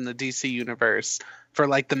Batman is in the DC universe. For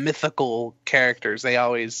like the mythical characters, they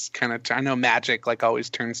always kind of I know magic like always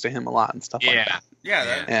turns to him a lot and stuff like Yeah. that.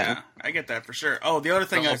 Yeah, Yeah. I get that for sure. Oh, the other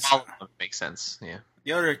thing The I whole saw, follow-up makes sense. Yeah.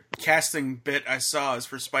 the other casting bit I saw is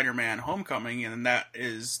for Spider-Man: Homecoming, and that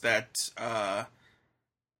is that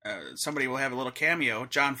somebody will have a little cameo.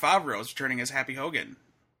 Jon Favreau is returning as Happy Hogan.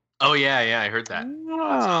 Oh yeah, I heard that.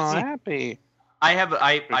 Oh, happy.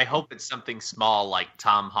 I hope it's something small like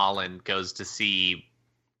Tom Holland goes to see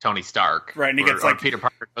Tony Stark, right? And he gets or Peter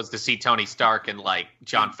Parker goes to see Tony Stark, and like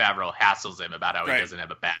Jon Favreau hassles him about how he doesn't have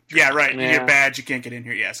a badge. Yeah, right. Yeah. Your badge, you can't get in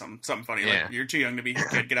here. Yeah, something funny. Yeah. Like, you're too young to be here,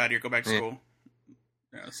 kid. Get out of here. Go back to school.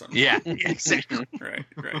 Yeah, exactly. Right.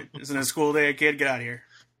 Isn't it a school day, kid? Get out of here.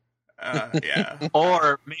 Yeah.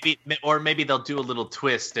 Or maybe they'll do a little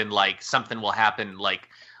twist and like something will happen, like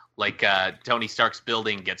Tony Stark's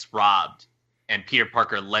building gets robbed, and Peter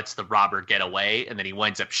Parker lets the robber get away, and then he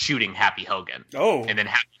winds up shooting Happy Hogan. Oh. And then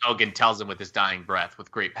Happy Hogan tells him with his dying breath, "With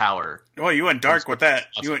great power." Oh, you went dark with that.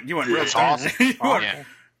 You went real dark. Yeah.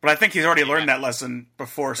 But I think he's already learned that lesson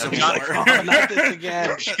before Civil War. Not this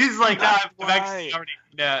again. He's like, "No, I've actually already.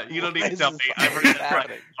 No, you don't need to tell me. I've heard that."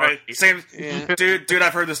 Right. Same, dude.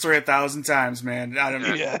 I've heard the story 1,000 times, man. I don't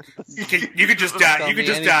know. Yeah. You could just die. You could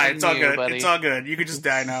just die. It's all good. It's all good. You could just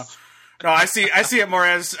die now. No, I see it more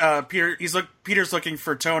as Peter. Peter's looking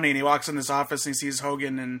for Tony, and he walks in this office and he sees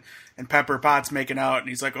Hogan and Pepper Potts making out, and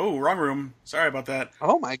he's like, "Oh, wrong room. Sorry about that."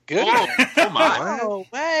 Oh my goodness! Oh my! No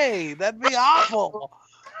way! That'd be awful.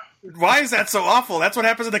 Why is that so awful? That's what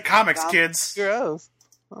happens in the comics, kids. Gross.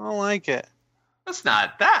 I don't like it. That's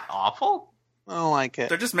not that awful. I don't like it.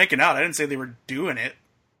 They're just making out. I didn't say they were doing it.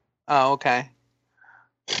 Oh, okay.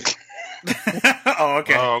 Oh,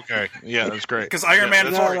 okay. Oh, okay. Yeah, that's great. Because Iron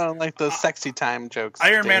Man 4, I don't like those sexy time jokes.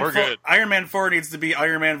 Iron We're good. Man 4 needs to be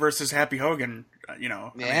Iron Man versus Happy Hogan. You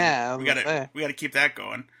know. Yeah, we gotta keep that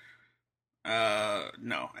going.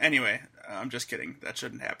 No. Anyway, I'm just kidding. That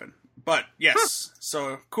shouldn't happen. But yes,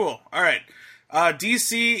 so cool. All right.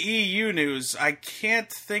 DCEU news. I can't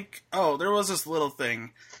think. Oh, there was this little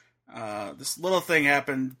thing. This little thing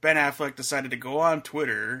happened. Ben Affleck decided to go on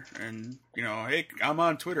Twitter and, hey, I'm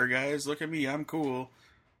on Twitter, guys. Look at me. I'm cool.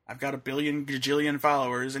 I've got 1 billion gajillion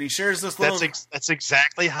followers. And he shares this little... That's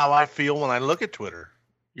exactly how I feel when I look at Twitter.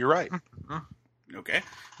 You're right. Okay.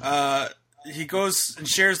 He goes and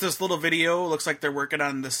shares this little video. Looks like they're working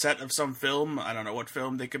on the set of some film. I don't know what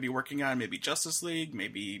film they could be working on. Maybe Justice League,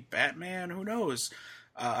 maybe Batman. Who knows?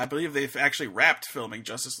 I believe they've actually wrapped filming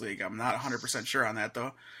Justice League. I'm not 100% sure on that,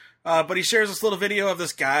 though. But he shares this little video of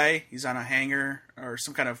this guy. He's on a hangar or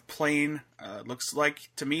some kind of plane, looks like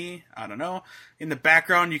to me. I don't know. In the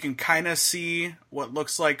background, you can kind of see what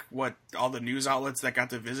looks like what all the news outlets that got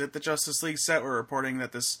to visit the Justice League set were reporting,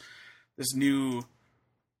 that this new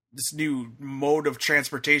mode of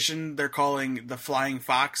transportation they're calling the Flying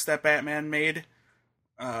Fox that Batman made.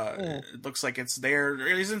 It looks like it's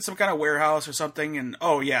there. He's in some kind of warehouse or something. And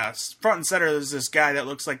front and center there's this guy that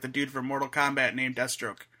looks like the dude from Mortal Kombat named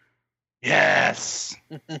Deathstroke. Yes.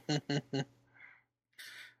 That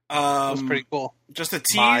was pretty cool. Just a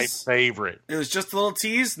tease. My favorite. It was just a little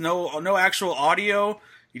tease. No actual audio.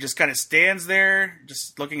 He just kind of stands there,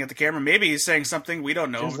 just looking at the camera. Maybe he's saying something we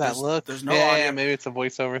don't know. Does that look? There's no audio. Yeah, maybe it's a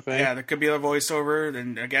voiceover thing. Yeah, there could be a voiceover.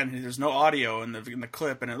 And again, there's no audio in the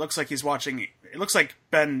clip, and it looks like he's watching. It looks like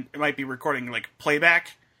Ben might be recording like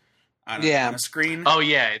playback on a screen. Oh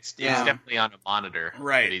yeah, it's definitely on a monitor.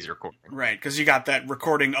 Right, that he's recording. Right, because you got that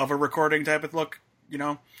recording of a recording type of look.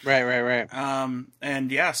 Right.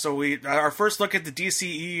 And yeah, so our first look at the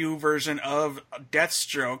DCEU version of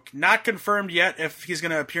Deathstroke, not confirmed yet if he's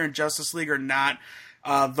going to appear in Justice League or not.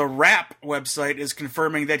 The Wrap website is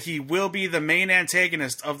confirming that he will be the main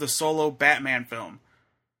antagonist of the solo Batman film.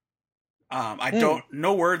 I don't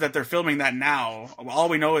know word that they're filming that now. All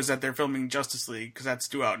we know is that they're filming Justice League because that's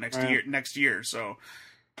due out next year. So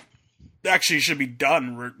actually should be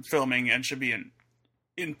done filming and should be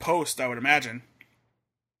in post, I would imagine.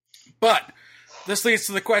 But this leads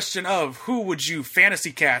to the question of who would you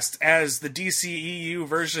fantasy cast as the DCEU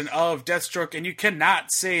version of Deathstroke, and you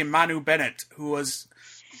cannot say Manu Bennett, who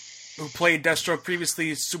played Deathstroke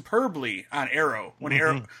previously superbly on Arrow when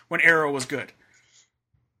Arrow was good.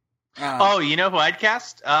 You know who I'd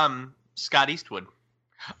cast? Scott Eastwood.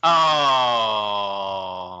 Oh,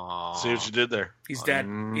 see what you did there. He's dead.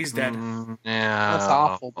 He's dead. Yeah, that's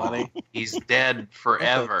awful, buddy. He's dead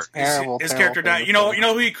forever. Terrible. His character died. You know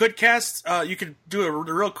who you could cast? You could do a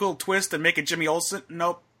real cool twist and make it Jimmy Olsen.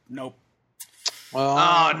 Nope. Well,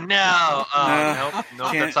 oh no!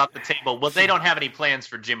 Nope. That's off the table. Well, they don't have any plans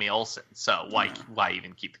for Jimmy Olsen, so why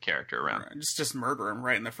even keep the character around? Just murder him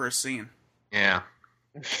right in the first scene. Yeah.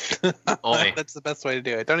 That's the best way to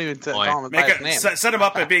do it. Don't even call him by his name. Set him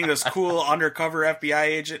up at being this cool undercover FBI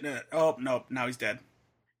agent. Oh, nope. Now he's dead.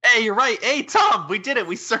 Hey, you're right. Hey, Tom, we did it.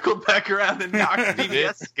 We circled back around and knocked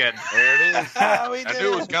BVS again. There it is. We I did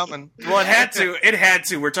knew it was coming. Well, it had to. It had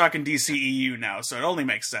to. We're talking DCEU now, so it only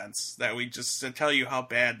makes sense that we just tell you how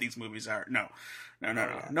bad these movies are. No.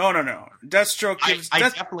 Deathstroke gives. I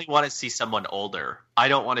definitely want to see someone older. I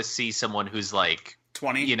don't want to see someone who's like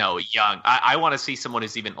 20. Young. I want to see someone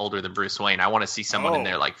who's even older than Bruce Wayne. I want to see someone in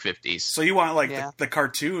their like 50s. So you want like the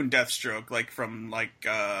cartoon Deathstroke, like from like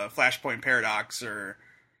Flashpoint Paradox or.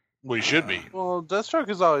 Well, he should be. Well, Deathstroke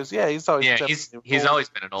is always he's always he's always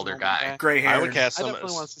been an older guy. Gray hair. I would cast I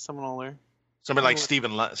definitely want to see someone older. somebody like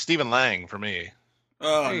Stephen Lang for me.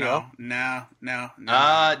 Oh no, no.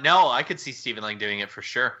 No, I could see Stephen Lang doing it for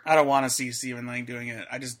sure. I don't want to see Stephen Lang doing it.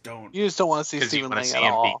 I just don't. You just don't want to see Stephen Lang at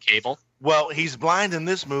all. Cable. Well, he's blind in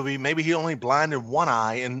this movie. Maybe he only blinded one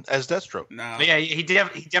eye as Deathstroke. No. But yeah, he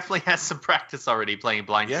definitely has some practice already playing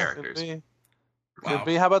blind characters. Could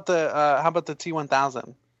be. How about the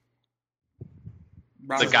T-1000?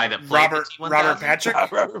 The guy that played Robert Patrick?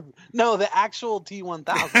 No, the actual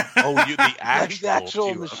T-1000. The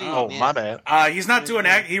actual machine. Oh, my bad. He's not doing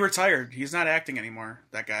He retired. He's not acting anymore.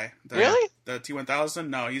 That guy. Really? The T-1000?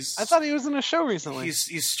 No, he's. I thought he was in a show recently.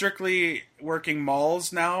 He's strictly working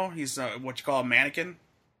malls now. He's what you call a mannequin.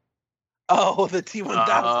 Oh, the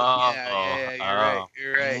T-1000.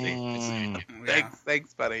 You're right.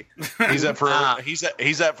 Thanks, buddy. He's at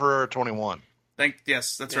for 21.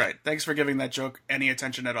 Yes, that's right. Thanks for giving that joke any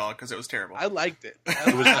attention at all, because it was terrible. I liked it.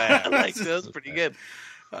 It was bad. I liked it. It was pretty good.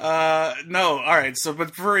 No, all right. So, but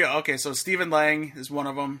for real, okay. So Stephen Lang is one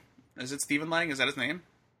of them. Is it Stephen Lang? Is that his name?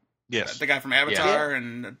 Yes. The guy from Avatar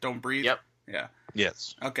and Don't Breathe. Yep. Yeah.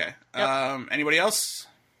 Yes. Okay. Yep. Anybody else?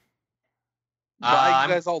 You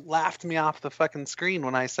guys all laughed me off the fucking screen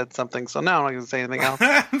when I said something, so now I'm not going to say anything else.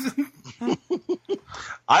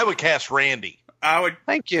 I would cast Randy. I would.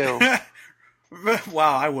 Thank you.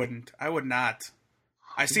 Wow, I wouldn't. I would not.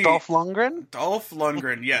 I see Dolph Lundgren. Dolph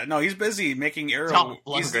Lundgren. Yeah, no, he's busy making Arrow. Dolph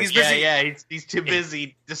He's Lundgren. busy. He's too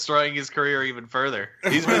busy destroying his career even further.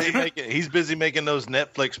 He's busy making those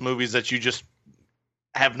Netflix movies that you just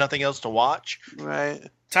have nothing else to watch. Right.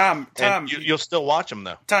 Tom, you'll still watch them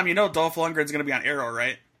though. Tom, you know Dolph Lundgren's going to be on Arrow,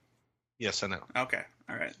 right? Yes, I know. Okay,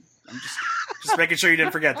 all right. I'm just making sure you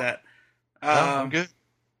didn't forget that. I'm good.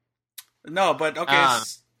 No, but okay.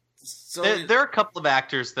 So there are a couple of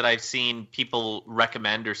actors that I've seen people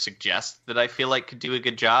recommend or suggest that I feel like could do a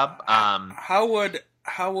good job. How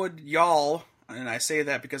would y'all, and I say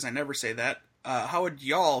that because I never say that, how would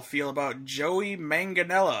y'all feel about Joey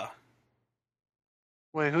Manganiello?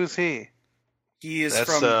 Wait, who's he? He is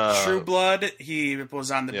from True Blood. He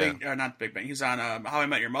was on not Big Bang. He was on How I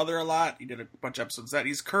Met Your Mother a lot. He did a bunch of episodes of that.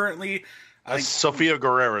 He's currently Sofia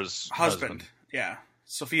Vergara's husband. Yeah,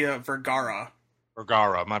 Sofia Vergara.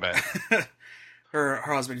 Vergara, my bad. her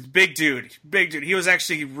husband. He's big dude. He was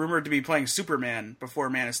actually rumored to be playing Superman before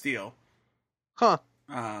Man of Steel. Huh.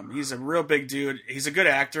 He's a real big dude. He's a good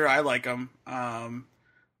actor. I like him.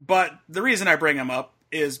 But the reason I bring him up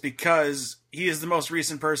is because he is the most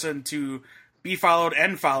recent person to be followed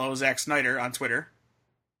and follow Zack Snyder on Twitter.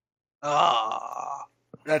 That's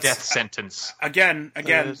death sentence. Again,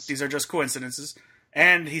 these are just coincidences.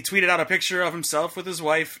 And he tweeted out a picture of himself with his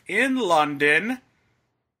wife in London,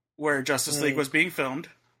 where Justice League was being filmed.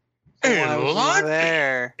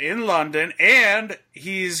 There. In London, and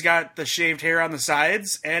he's got the shaved hair on the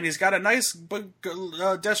sides, and he's got a nice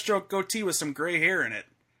Deathstroke goatee with some gray hair in it.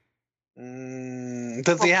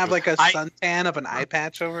 Does he have like a suntan of an eye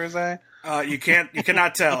patch over his eye? You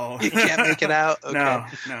cannot tell. You can't make it out? Okay.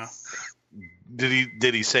 No.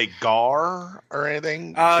 Did he say Gar or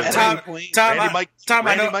anything? Tom,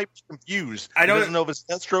 Randy might be confused. I know, he doesn't know if it's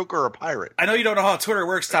Deathstroke or a pirate. I know you don't know how Twitter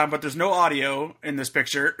works, Tom, but there's no audio in this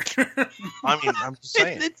picture. I mean, I'm just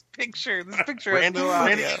saying. This picture has no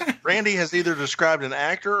audio. Randy has either described an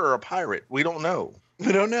actor or a pirate. We don't know.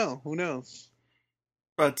 We don't know. Who knows?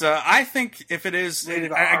 But I think if it is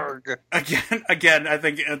again, I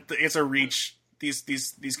think it's a reach.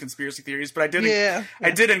 These conspiracy theories, but I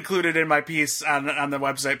did include it in my piece on the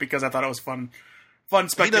website because I thought it was fun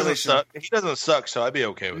speculation. He doesn't suck, so I'd be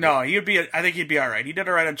okay with it. No, I think he'd be all right. He did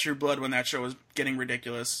all right on True Blood when that show was getting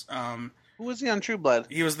ridiculous. Who was he on True Blood?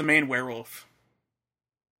 He was the main werewolf,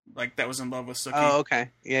 like that was in love with Sookie. Oh, okay,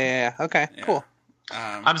 yeah. Okay, yeah. Cool.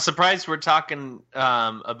 I'm surprised we're talking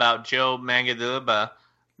about Joe Manganiello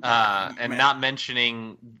and not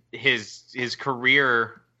mentioning his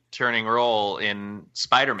career turning role in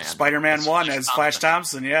Spider-Man. Spider-Man 1 as Flash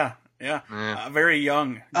Thompson, yeah. Very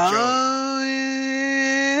young Joe. Oh,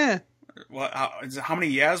 yeah. What? How many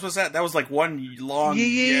yeahs was that? That was like one long.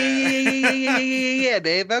 Yeah,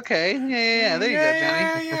 Dave. Okay, yeah. There you go,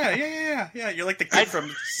 Johnny. Yeah. You're like the kid from.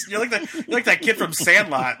 You're like that kid from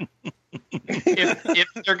Sandlot. If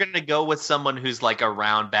they're gonna go with someone who's like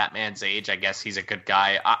around Batman's age, I guess he's a good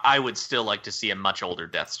guy. I would still like to see a much older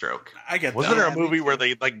Deathstroke. I get. Wasn't that. there a movie where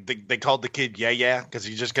they called the kid yeah because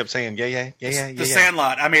he just kept saying yeah. The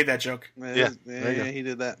Sandlot. I made that joke. Yeah, he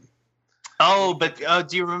did that. Oh, but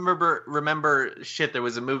do you remember? Shit, there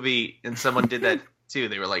was a movie and someone did that too.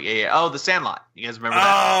 They were like, yeah. Oh, The Sandlot. You guys remember that?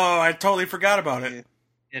 Oh, I totally forgot about it.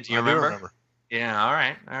 Yeah, do you remember? Yeah. All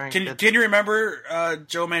right. Can you remember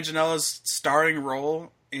Joe Manganiello's starring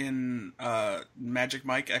role in Magic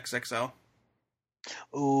Mike XXL?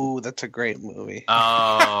 Ooh, that's a great movie.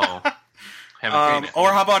 Oh.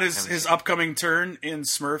 Or how about his upcoming turn in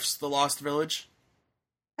Smurfs: The Lost Village?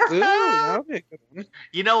 Ooh, that'll be a good one.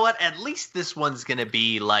 You know what? At least this one's going to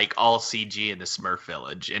be like all CG in the Smurf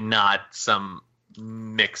Village and not some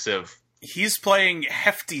mix of He's playing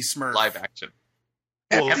Hefty Smurf. live action.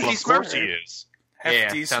 Well, Hefty of course Smurf. he is.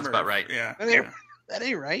 Hefty Yeah, sounds Smurf. about right. Yeah. That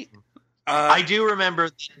ain't right. I do remember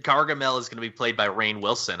that Gargamel is going to be played by Rainn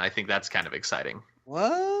Wilson. I think that's kind of exciting.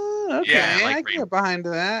 What? Okay, Yeah, I like I can get behind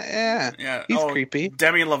that. Yeah. Yeah. He's creepy.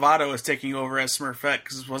 Demi Lovato is taking over as Smurfette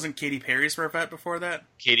because wasn't Katy Perry Smurfette before that?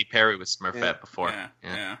 Katy Perry was Smurfette before.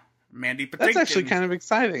 Yeah. Mandy Patinkin. That's actually kind of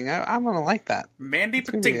exciting. I'm gonna like that. Mandy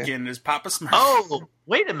gonna be Patinkin is Papa Smurf. Oh,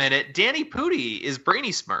 wait a minute. Danny Pudi is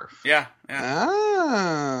Brainy Smurf. Yeah.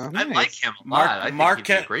 Ah, I nice. like him a lot. I think he'd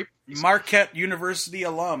be a great Marquette University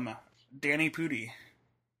alum, Danny Pudi.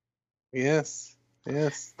 Yes.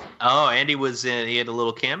 Oh, Andy was in. He had a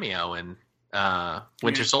little cameo in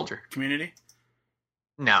Winter Soldier. Community.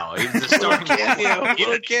 No, he was a starring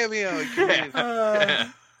Little cameo.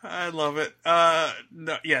 I love it.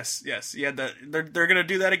 No, yes. Yeah, they're gonna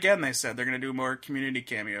do that again. They said they're gonna do more Community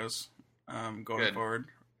cameos going Good. forward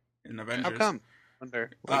in Avengers. How come?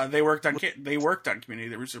 Wonder. They worked on Community,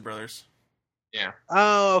 the Russo brothers. Yeah,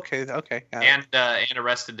 Oh, okay. Got it. and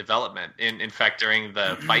Arrested Development. In fact, during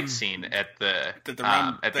the fight scene at the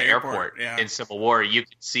airport yeah. in Civil War, you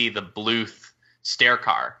could see the Bluth stair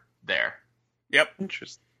car there. Yep.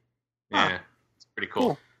 Interesting. Yeah, it's pretty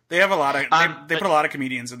cool. They have a lot of they but- put a lot of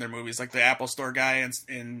comedians in their movies, like the Apple Store guy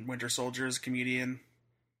in Winter Soldier is a comedian.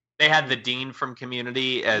 They had the dean from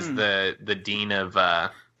Community as the dean of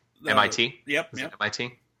MIT. Yep. Was it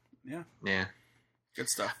MIT? Yeah. Good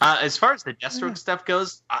stuff. As far as the Deathstroke stuff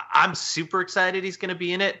goes, I'm super excited he's going to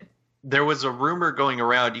be in it. There was a rumor going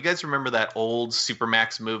around. You guys remember that old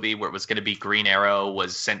Supermax movie where it was going to be Green Arrow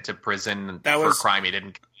was sent to prison for a crime he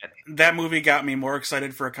didn't commit? That movie got me more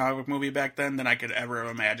excited for a comic book movie back then than I could ever have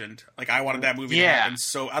imagined. Like, I wanted that movie to happen,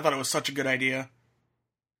 so I thought it was such a good idea.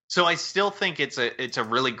 So I still think it's a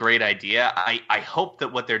really great idea. I hope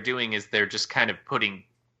that what they're doing is they're just kind of putting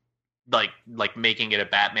like making it a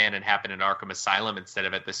Batman and happen in Arkham Asylum instead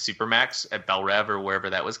of at the Supermax at Bel Rev or wherever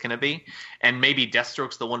that was going to be. And maybe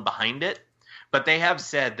Deathstroke's the one behind it. But they have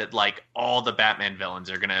said that like all the Batman villains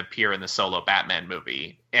are going to appear in the solo Batman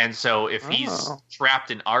movie. And so if he's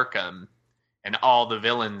trapped in Arkham and all the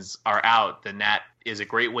villains are out, then that is a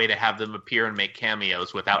great way to have them appear and make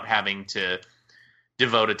cameos without having to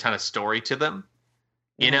devote a ton of story to them.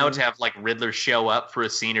 You know, to have like Riddler show up for a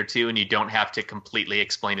scene or two, and you don't have to completely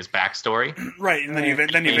explain his backstory. Right, and then you've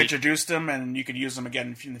introduced him, and you could use him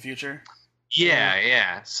again in the future.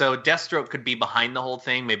 Yeah. So Deathstroke could be behind the whole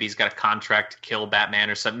thing. Maybe he's got a contract to kill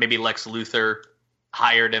Batman or something. Maybe Lex Luthor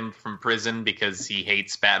hired him from prison because he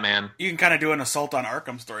hates Batman. You can kind of do an Assault on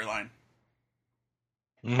Arkham storyline.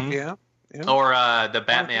 Mm-hmm. Yeah. Or the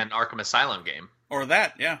Batman Arkham Asylum game. Or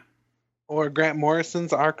that, yeah. Or Grant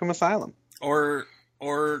Morrison's Arkham Asylum. Or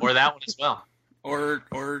that one as well. Or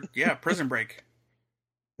Prison Break.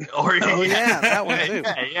 That one too.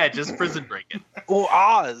 Yeah, just Prison Break it. Oh,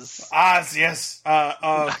 Oz. Oz, yes.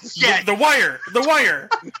 Yeah. The Wire.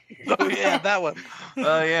 Oh yeah, that one.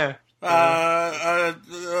 Oh yeah.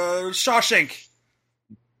 Shawshank.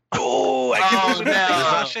 Oh, I can no.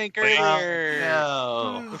 Shawshank earlier.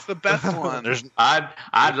 No. It's the best one.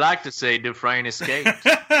 I'd like to say Dufresne escaped.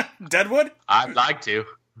 Deadwood? I'd like to.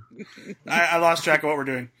 I lost track of what we're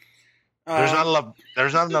doing.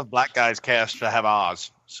 There's not enough black guys cast to have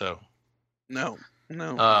Oz. So No.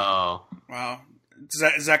 Oh. Wow.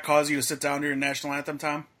 Does that cause you to sit down to your national anthem,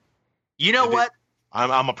 Tom? You know what?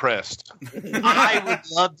 I'm oppressed. I would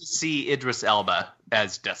love to see Idris Elba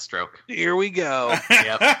as Deathstroke. Here we go.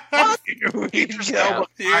 Yep. Here we Idris go. Elba.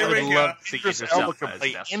 Here I we would go. love to see Idris Idris Elba Elba can as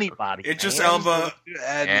play Deathstroke. anybody. It's man. Elba.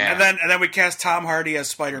 Yeah. And then we cast Tom Hardy as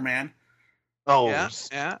Spider-Man. Oh, Yeah.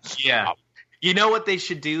 Yeah. You know what they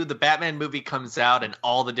should do? The Batman movie comes out and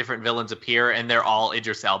all the different villains appear and they're all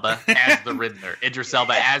Idris Elba as the Riddler. Idris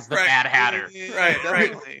Elba as the Mad Hatter.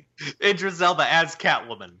 Right. Idris Elba as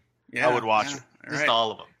Catwoman. Yeah, I would watch yeah. Just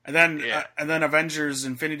all of them. And then Avengers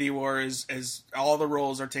Infinity War is all the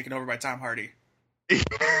roles are taken over by Tom Hardy.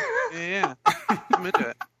 Yeah. I'm into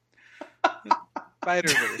it.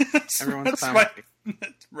 Spider-Verse. Everyone's fine.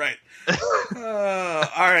 Right.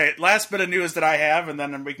 All right. Last bit of news that I have, and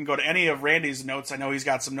then we can go to any of Randy's notes. I know he's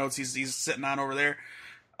got some notes he's sitting on over there.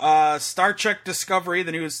 Star Trek Discovery,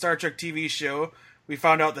 the new Star Trek TV show. We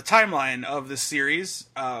found out the timeline of this series.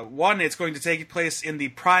 One, it's going to take place in the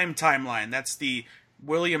Prime timeline. That's the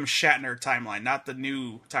William Shatner timeline, not the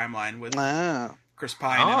new timeline with Chris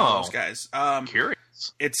Pine and all those guys. Curious.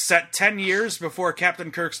 It's set 10 years before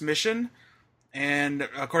Captain Kirk's mission. And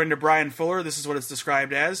according to Brian Fuller, this is what it's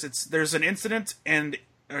described as. There's an incident and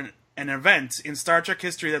an event in Star Trek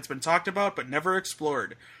history that's been talked about but never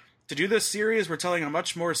explored. To do this series, we're telling a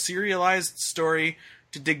much more serialized story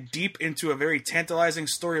to dig deep into a very tantalizing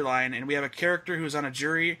storyline, and we have a character who's on a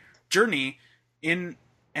journey in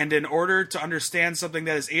order to understand something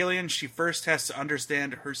that is alien, she first has to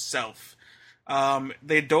understand herself.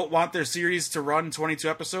 They don't want their series to run 22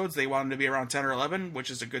 episodes. They want them to be around 10 or 11, which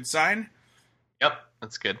is a good sign. Yep,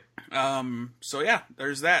 that's good. So yeah,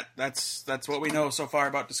 there's that. That's what we know so far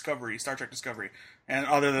about Discovery, Star Trek Discovery, and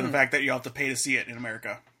other than the fact that you have to pay to see it in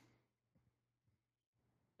America.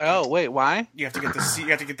 Oh wait, why? You have to get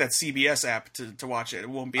that CBS app to watch it. It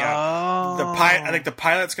won't be out. I think the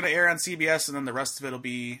pilot's going to air on CBS, and then the rest of it'll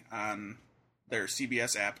be on their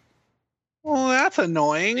CBS app. Well, that's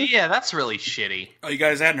annoying. Yeah, that's really shitty. Oh, you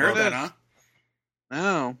guys hadn't heard that, huh?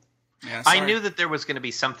 No. Yeah, I knew that there was going to be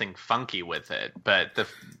something funky with it, but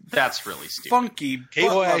that's really stupid. Funky.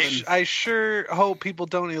 Boy, I sure hope people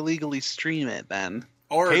don't illegally stream it then.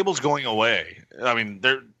 Or cable's going away. I mean,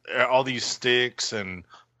 there all these sticks and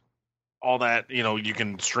all that. You know, you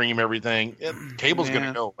can stream everything. Cable's going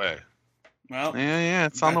to go away. Well, yeah,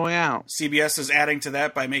 it's on the way out. CBS is adding to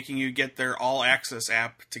that by making you get their All Access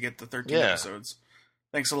app to get the 13 episodes.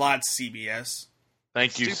 Thanks a lot, CBS.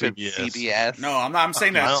 Thank you, CBS. No, I'm not. I'm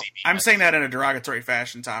saying that. CBS. I'm saying that in a derogatory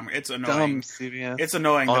fashion, Tom. It's annoying. Dumb CBS. It's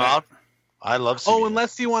annoying. I love CBS. Oh,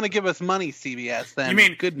 unless you want to give us money, CBS. Then you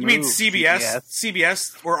mean CBS?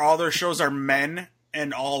 CBS, where all their shows are men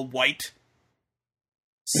and all white.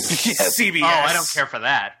 Yes. CBS. Oh, I don't care for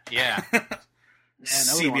that. Yeah.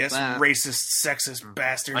 CBS, racist, sexist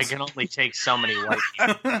bastards. I can only take so many white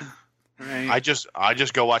people. Right. I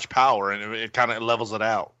just go watch Power, and it kind of levels it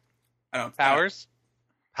out. Powers,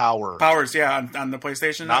 yeah, on the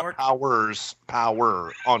PlayStation Not Network.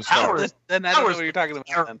 Power on Star. Then I don't know what you're talking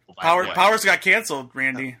about. Then. Powers got canceled,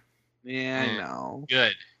 Randy. Yeah, I know.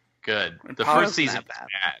 Good. The Power first season was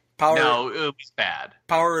bad. No, it was bad.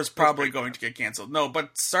 Power is probably going to get canceled. No,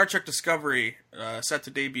 but Star Trek Discovery set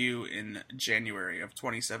to debut in January of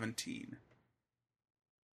 2017.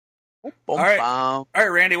 All right,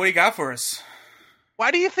 Randy, what do you got for us?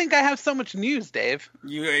 Why do you think I have so much news, Dave?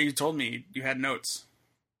 You told me you had notes.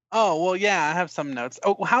 Oh well, yeah, I have some notes.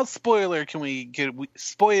 Oh, how spoilery can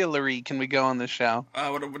we go on this show?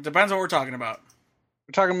 It depends on what we're talking about.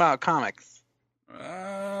 We're talking about comics.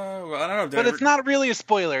 Well, I don't know. But it's not really a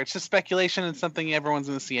spoiler. It's just speculation and something everyone's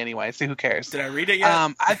going to see anyway. So who cares? Did I read it yet?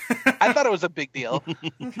 I thought it was a big deal.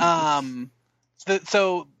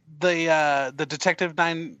 So the Detective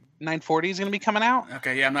 940 is going to be coming out.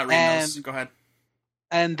 Okay, yeah, I'm not reading those. Go ahead.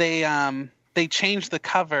 And they changed the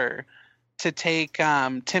cover to take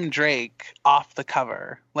Tim Drake off the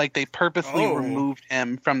cover. Like they purposely removed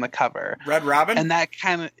him from the cover. Red Robin? And that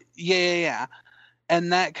kind of yeah.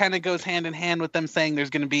 And that kind of goes hand in hand with them saying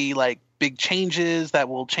there's going to be like big changes that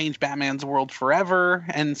will change Batman's world forever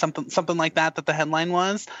and something like that the headline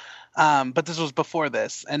was. But this was before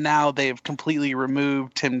this, and now they've completely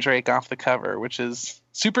removed Tim Drake off the cover, which is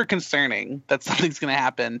super concerning that something's going to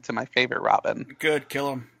happen to my favorite Robin. Good,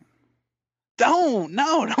 kill him. Don't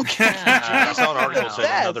kill him. I saw an article saying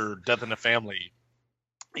another death in the family.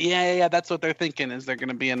 Yeah, that's what they're thinking. Is there going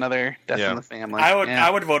to be another death in the family? I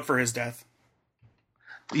would vote for his death.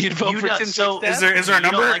 You'd vote for Tim Drake's death? Is there a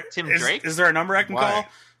number? Like Tim Drake? Is there a number I can call?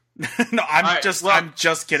 No, I'm just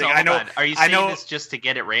kidding. So I know. Are you saying this just to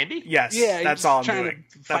get it, Randy? Yes. Yeah. That's all I'm doing.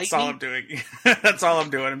 That's all I'm doing. That's all I'm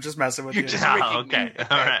doing. I'm just messing with you. Okay.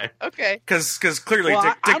 All right. Okay. Because clearly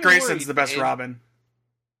Dick Grayson's the best Robin.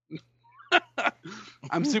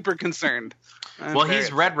 I'm super concerned.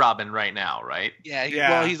 He's Red Robin right now, right? Yeah.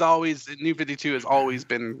 Well, he's always New 52 has always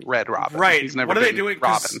been Red Robin. Right. He's never what are they doing?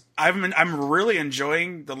 Robin. I'm really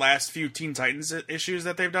enjoying the last few Teen Titans issues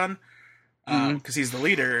that they've done. because he's the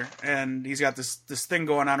leader, and he's got this thing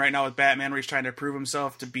going on right now with Batman where he's trying to prove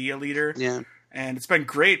himself to be a leader. Yeah. And it's been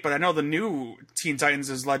great, but I know the new Teen Titans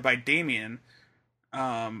is led by Damian.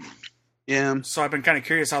 Yeah. So I've been kind of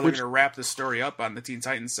curious how they're going to wrap this story up on the Teen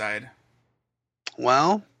Titans side.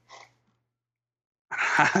 Well,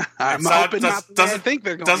 I'm hoping not. I think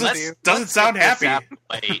they're going to. Doesn't sound happy.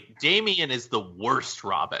 Wait, Damian is the worst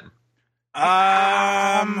Robin.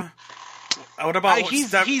 What about he's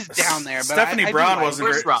down there? But Stephanie Brown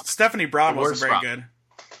wasn't very. Stephanie Brown wasn't very good.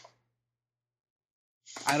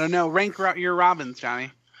 I don't know. Rank your Robins,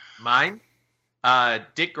 Johnny. Mine?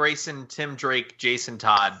 Dick Grayson, Tim Drake, Jason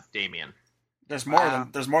Todd, Damian. There's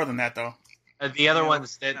more than that though. The other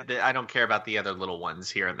ones that I don't care about the other little ones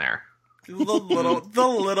here and there. The little ones.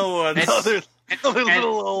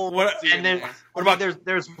 What about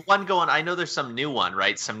there's one going? I know there's some new one,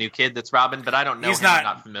 right? Some new kid that's Robin, but I don't know. I'm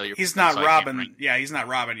not familiar. He's not Robin. Yeah, he's not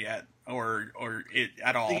Robin yet, or it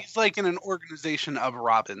at all. He's like in an organization of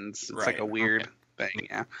Robins. It's like a weird thing.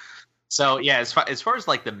 Yeah. So yeah, as far as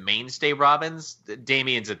like the mainstay Robins,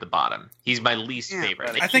 Damian's at the bottom. He's my least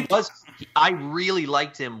favorite. I really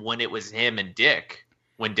liked him when it was him and Dick.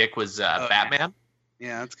 When Dick was Batman.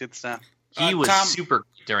 Yeah, that's good stuff. He was super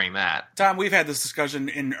good during that. Tom, we've had this discussion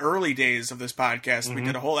in early days of this podcast. Mm-hmm. We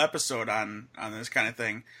did a whole episode on this kind of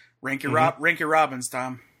thing. Rank your Robins,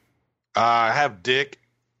 Tom. I have Dick.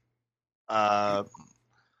 I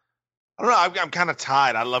don't know. I'm kind of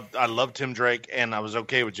tied. I love Tim Drake, and I was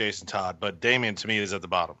okay with Jason Todd, but Damian to me is at the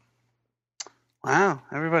bottom. Wow,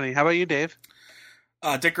 everybody. How about you, Dave?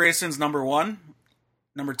 Dick Grayson's number 1.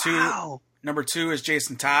 Number 2. Wow. Number 2 is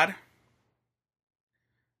Jason Todd.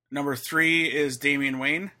 Number 3 is Damian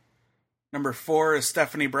Wayne. Number 4 is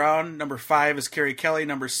Stephanie Brown. Number 5 is Carrie Kelly.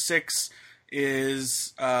 Number 6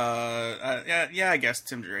 is I guess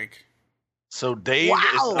Tim Drake. So Dave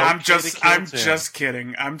is I'm just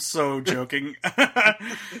kidding. I'm so joking.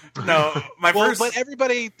 No, but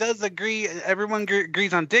everybody does agree. Everyone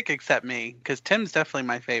agrees on Dick except me, because Tim's definitely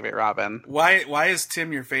my favorite Robin. Why is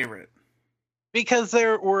Tim your favorite? Because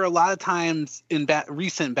there were a lot of times in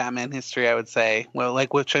recent Batman history, I would say, well,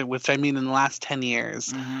 like which I mean in the last 10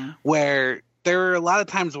 years, where there were a lot of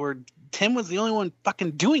times where Tim was the only one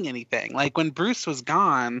fucking doing anything. Like when Bruce was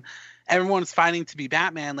gone, everyone was fighting to be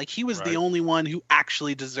Batman. Like he was the only one who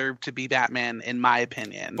actually deserved to be Batman, in my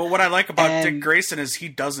opinion. But what I like about Dick Grayson is he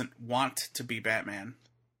doesn't want to be Batman.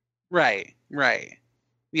 Right.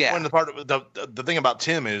 Yeah. Well, the thing about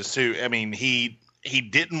Tim is too. I mean, he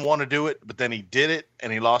didn't want to do it, but then he did it,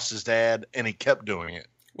 and he lost his dad, and he kept doing it.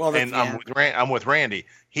 Well, I'm with Randy.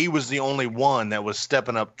 He was the only one that was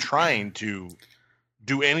stepping up, trying to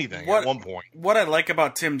do anything at one point. What I like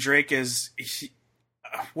about Tim Drake is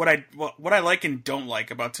what I like and don't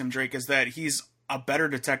like about Tim Drake is that he's a better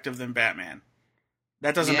detective than Batman.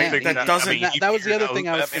 That doesn't make that doesn't. I mean, that was the other thing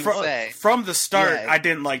I was going to say. From the start, I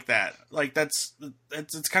didn't like that. Like it's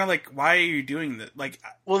kind of like, why are you doing that? Like,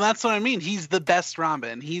 well, that's what I mean. He's the best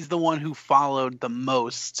Robin. He's the one who followed the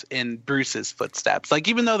most in Bruce's footsteps. Like,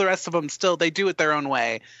 even though the rest of them they do it their own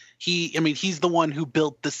way. He's the one who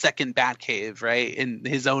built the second Batcave, right? In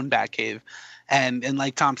his own Batcave, and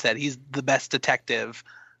like Tom said, he's the best detective.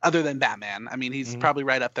 Other than Batman. I mean, he's probably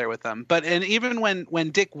right up there with them. But even when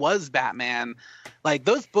Dick was Batman, like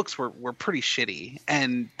those books were pretty shitty.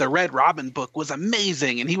 And the Red Robin book was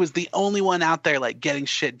amazing. And he was the only one out there like getting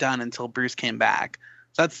shit done until Bruce came back.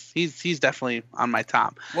 So he's definitely on my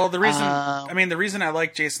top. Well, the reason I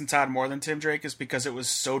like Jason Todd more than Tim Drake is because it was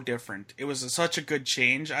so different. It was such a good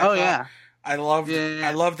change. I loved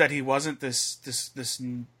that he wasn't this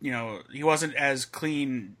he wasn't as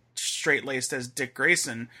clean, straight-laced as Dick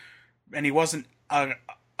Grayson, and he wasn't a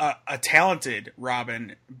talented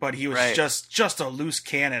Robin, but he was just a loose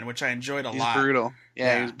cannon, which I enjoyed a lot. Brutal.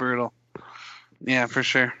 Yeah, he was brutal. Yeah, for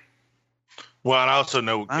sure. Well, and I also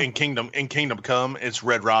know in Kingdom Come, it's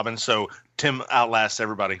Red Robin, so Tim outlasts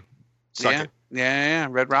everybody. Suck it. Yeah.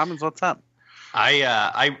 Red Robin's what's up.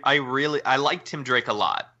 I like Tim Drake a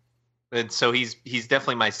lot. And so he's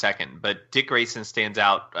definitely my second, but Dick Grayson stands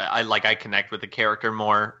out. I connect with the character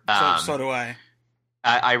more. So do I.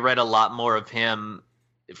 I read a lot more of him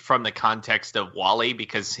from the context of Wally,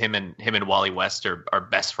 because him and Wally West are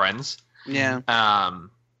best friends. Yeah.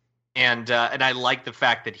 And I like the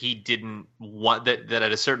fact that he didn't want that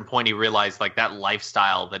at a certain point he realized like that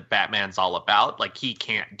lifestyle that Batman's all about, like he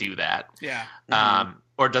can't do that. Yeah.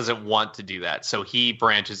 Or doesn't want to do that. So he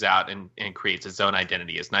branches out and creates his own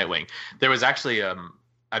identity as Nightwing. There was actually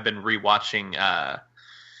I've been rewatching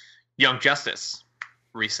Young Justice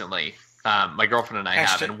recently. My girlfriend and I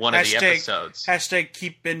have in one of the episodes. #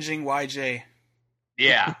 keep binging YJ.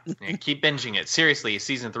 Yeah, keep binging it. Seriously,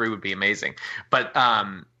 season 3 would be amazing. But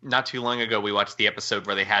not too long ago, we watched the episode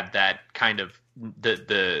where they had that kind of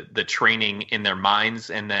the training in their minds,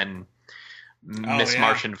 and then Miss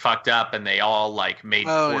Martian fucked up, and they all like made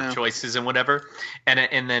poor choices and whatever.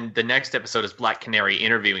 And then the next episode is Black Canary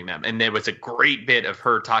interviewing them, and there was a great bit of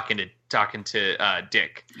her talking to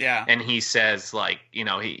Dick. Yeah, and he says like,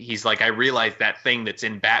 he's like, I realized that thing that's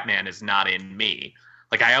in Batman is not in me.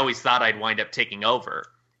 Like, I always thought I'd wind up taking over,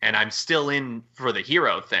 and I'm still in for the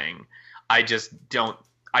hero thing. I just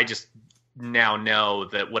now know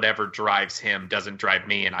that whatever drives him doesn't drive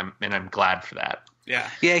me, and I'm glad for that. Yeah.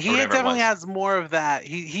 Yeah, he definitely has more of that.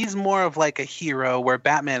 He's more of like a hero, where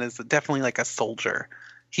Batman is definitely like a soldier.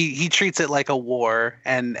 He treats it like a war,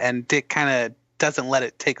 and Dick kind of doesn't let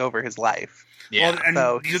it take over his life. Yeah. Well, and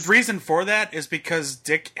the reason for that is because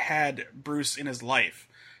Dick had Bruce in his life.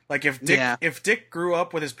 Like if Dick grew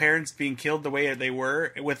up with his parents being killed the way they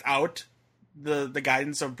were without the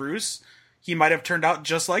guidance of Bruce, he might have turned out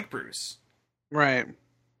just like Bruce. Right.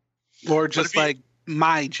 Or just like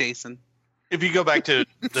my Jason. If you go back to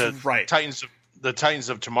the Titans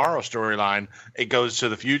of Tomorrow storyline, it goes to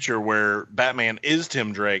the future where Batman is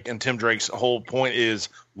Tim Drake, and Tim Drake's whole point is,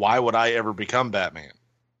 why would I ever become Batman?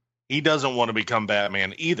 He doesn't want to become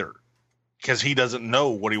Batman either, because he doesn't know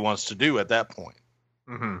what he wants to do at that point.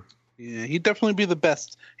 Mm-hmm. Yeah, he'd definitely be the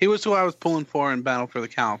best. He was who I was pulling for in Battle for the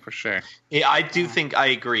Cowl, for sure. Yeah, I do think I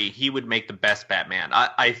agree. He would make the best Batman.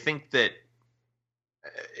 I think that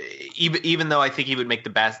even though I think he would make the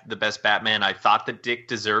best Batman, I thought that Dick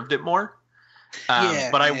deserved it more.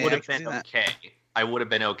 But I would have been okay. I would have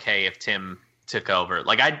been okay if Tim took over.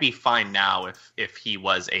 Like, I'd be fine now if he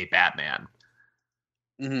was a Batman.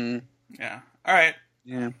 Mm-hmm. Yeah. All right.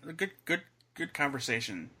 Yeah. Good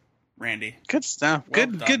conversation, Randy. Good stuff. Well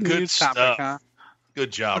good news topic, huh?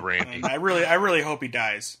 Good job, Randy. I really hope he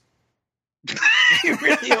dies. You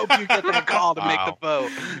really hope you get that call to make the vote.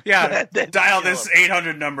 Yeah, dial this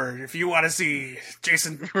 800 number if you want to see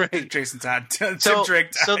Jason Todd, Tim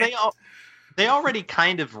Drake die. So they already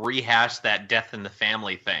kind of rehashed that Death in the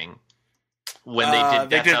Family thing when they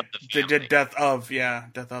did Death of the Family. They did Death of the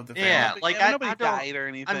Family. Yeah, like nobody died or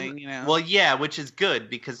anything, Well, yeah, which is good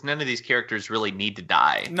because none of these characters really need to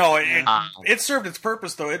die. No, it served its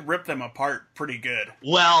purpose though. It ripped them apart pretty good.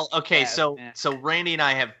 Well, okay, so Randy and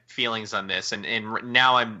I have feelings on this, and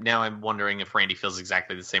now I'm wondering if Randy feels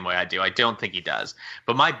exactly the same way I do. I don't think he does,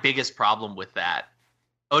 but my biggest problem with that.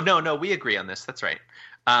 Oh no, we agree on this. That's right.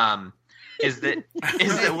 Is that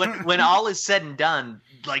when all is said and done,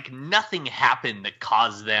 like nothing happened that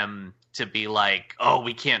caused them to be like, oh,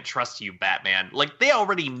 we can't trust you, Batman. Like they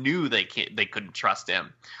already knew they couldn't trust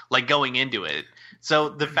him, like going into it. So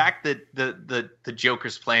the fact that the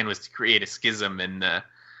Joker's plan was to create a schism in the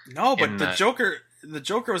the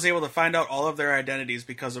Joker was able to find out all of their identities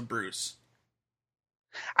because of Bruce.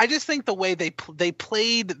 I just think the way they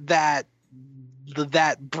played that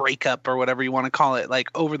breakup or whatever you want to call it, like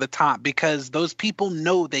over the top, because those people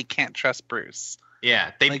know they can't trust Bruce.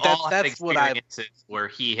 Yeah, they've all had experiences where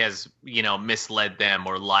he has, misled them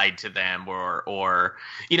or lied to them or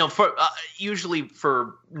for usually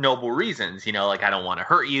for noble reasons, like I don't want to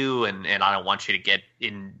hurt you and I don't want you to get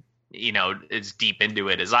in, as deep into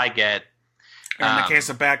it as I get. Or in the case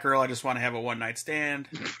of Batgirl, I just want to have a one-night stand.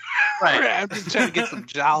 Right. I'm just trying to get some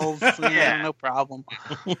jowls. No problem.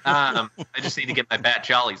 I just need to get my bat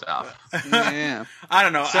jollies off. Yeah. I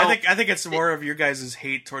don't know. So, I think it's more of your guys'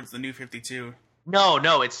 hate towards the New 52.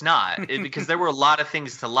 No, it's not. Because there were a lot of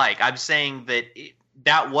things to like. I'm saying that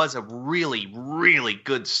that was a really, really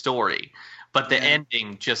good story. But the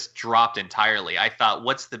ending just dropped entirely. I thought,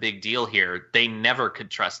 what's the big deal here? They never could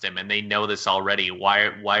trust him, and they know this already. Why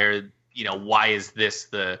is this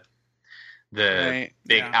the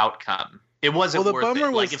big outcome? It wasn't worth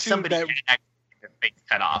it. Like if somebody had their face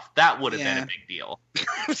cut off, that would have been a big deal.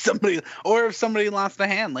 if somebody lost a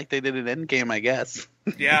hand, like they did in Endgame, I guess.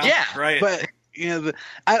 Yeah, right. But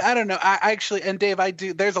I don't know. I actually, and Dave, I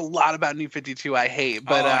do. There's a lot about New 52 I hate,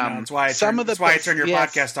 but that's why I turn your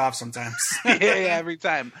podcast off sometimes. yeah, every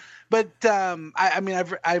time. But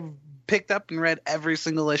I've picked up and read every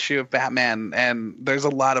single issue of Batman, and there's a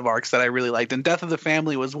lot of arcs that I really liked. And Death of the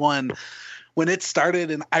Family was one when it started,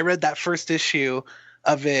 and I read that first issue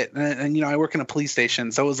of it, and I work in a police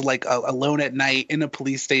station, so it was like alone at night in a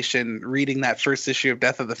police station reading that first issue of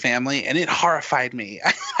Death of the Family, and it horrified me.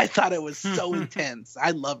 I thought it was so intense.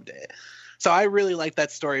 I loved it. So I really liked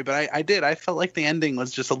that story, but I felt like the ending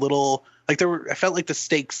was just a little like I felt like the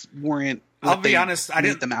stakes weren't. I'll be honest, I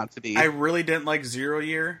didn't them out to be. I really didn't like Zero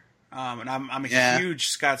Year, and I'm a huge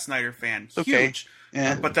Scott Snyder fan. Okay. Huge.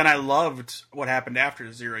 Yeah. But then I loved what happened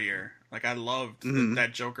after 0 Year. Like, I loved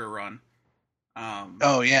that Joker run.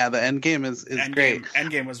 Oh yeah, the Endgame is great.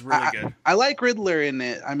 Endgame was really good. I like Riddler in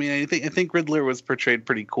it. I mean, I think Riddler was portrayed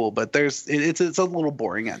pretty cool, but it's a little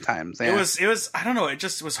boring at times. Yeah. It was I don't know. It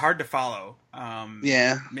just was hard to follow.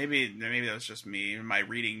 Yeah. Maybe that was just me and my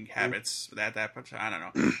reading habits. That I don't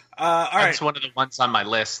know. All right. That's one of the ones on my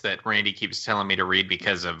list that Randy keeps telling me to read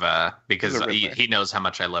because he knows how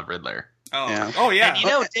much I love Riddler. Oh yeah. Oh yeah.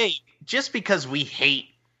 And Dave, just because we hate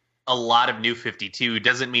a lot of New 52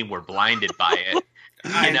 doesn't mean we're blinded by it.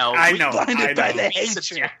 I know. Blinded by the hatred.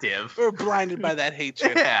 Subjective. We're blinded by that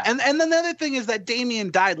hatred. Yeah. And another thing is that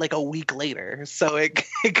Damian died like a week later, so it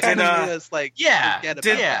kind of made us like forget about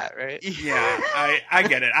that, right? Yeah, I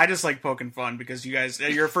get it. I just like poking fun because you guys,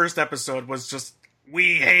 your first episode was just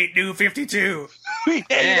we hate New 52. We hate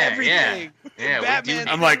everything. Yeah, Batman.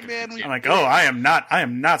 I'm like, oh, I am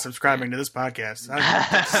not subscribing to this podcast.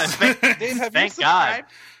 Dave, have Thank you God.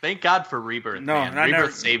 Thank God for Rebirth. No, man.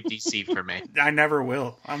 Rebirth saved DC for me. I never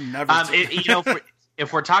will. I'm never.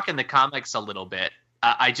 If we're talking the comics a little bit,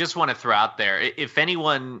 I just want to throw out there, if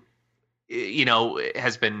anyone,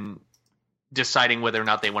 has been deciding whether or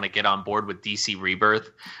not they want to get on board with DC Rebirth,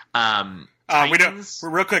 we don't.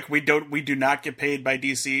 Real quick, we do not get paid by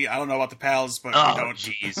DC. I don't know about the pals, but we don't.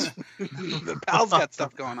 Jeez, the pals got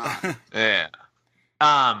stuff going on. Yeah.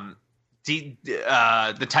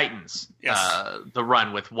 The Titans. Yes. The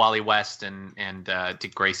run with Wally West and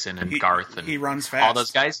Dick Grayson and Garth and he runs fast. All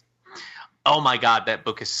those guys. Oh my God, that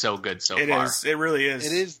book is so good so far. It is. It really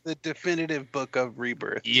is. It is the definitive book of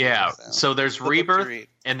Rebirth. Yeah. So there's Rebirth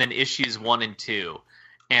and then issues 1 and 2,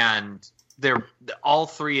 and all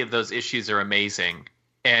 3 of those issues are amazing,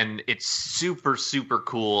 and it's super, super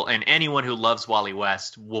cool. And anyone who loves Wally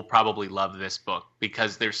West will probably love this book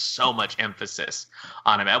because there's so much emphasis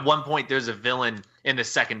on him. At one point, there's a villain in the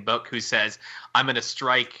second book who says, "I'm going to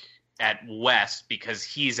strike at West because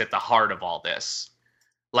he's at the heart of all this."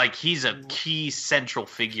 Like, he's a key central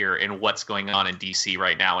figure in what's going on in DC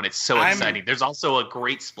right now, and it's so exciting. There's also a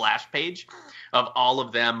great splash page of all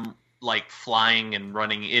of them, like, flying and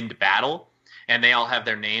running into battle, and they all have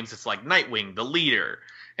their names. It's like Nightwing, the leader,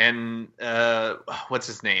 and what's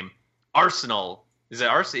his name? Arsenal. Is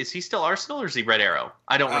he still Arsenal, or is he Red Arrow?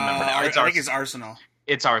 I don't remember now. I think it's Arsenal.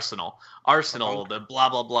 It's Arsenal. Arsenal, the blah,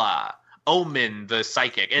 blah, blah. Omen, the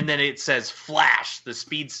psychic, and then it says Flash, the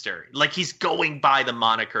speedster. Like, he's going by the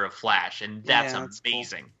moniker of Flash, and that's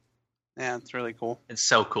amazing. Cool. Yeah, it's really cool. It's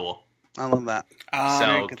so cool. I love that.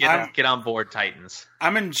 So get on board, Titans.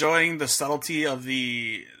 I'm enjoying the subtlety of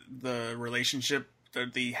the relationship,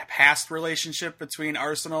 the past relationship between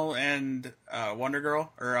Arsenal and Wonder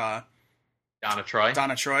Girl, or Donna Troy.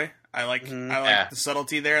 I like the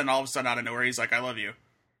subtlety there, and all of a sudden, out of nowhere, he's like, "I love you."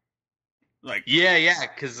 Like,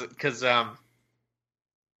 because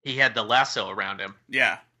he had the lasso around him.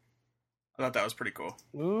 Yeah, I thought that was pretty cool.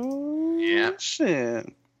 Ooh, yeah,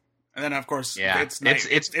 shit. And then, of course, it's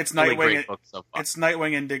Nightwing. So it's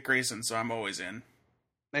Nightwing and Dick Grayson, so I'm always in.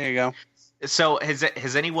 There you go. So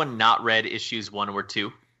has anyone not read issues 1 or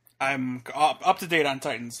 2? I'm up to date on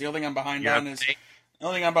Titans. The only thing I'm behind on on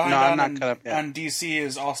DC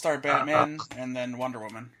is All-Star Batman and then Wonder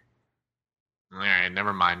Woman. All right,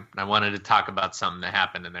 never mind. I wanted to talk about something that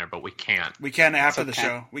happened in there, but we can't. We can after the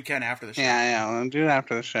show. Yeah, we'll do it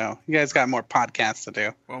after the show. You guys got more podcasts to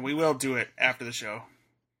do. Well, we will do it after the show.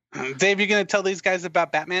 Dave, you going to tell these guys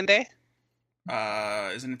about Batman Day?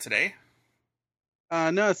 Isn't it today?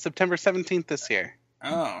 No, it's September 17th this year.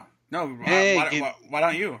 Oh, no. Hey, why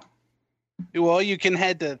don't you? Well, you can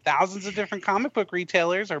head to thousands of different comic book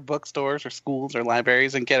retailers or bookstores or schools or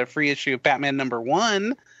libraries and get a free issue of Batman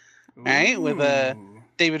 #1. Right, with a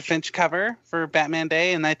David Finch cover for Batman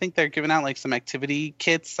Day, and I think they're giving out like some activity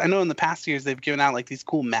kits. I know in the past years they've given out like these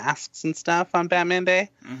cool masks and stuff on Batman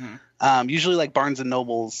Day. Mm-hmm. Usually, like Barnes and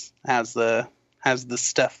Nobles has the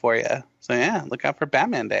stuff for you. So yeah, look out for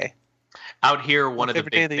Batman Day. Out here, one of the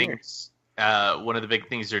big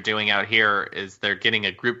things they're doing out here is they're getting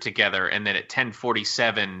a group together, and then at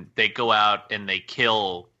 10:47 they go out and they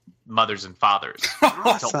kill mothers and fathers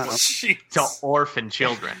to orphan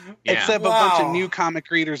children. Yeah. Except a bunch of new comic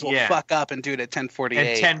readers will fuck up and do it at 10:48.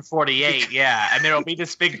 At 10:48, yeah, and there'll be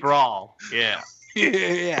this big brawl. Yeah.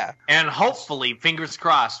 Yeah. And hopefully, fingers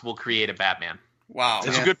crossed, we'll create a Batman. Wow.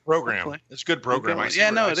 It's a good program. Hopefully. It's a good program. It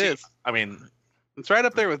is. I mean, it's right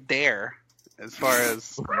up there with Dare as far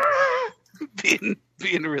as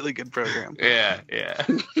being a really good program. Yeah.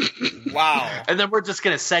 Wow. And then we're just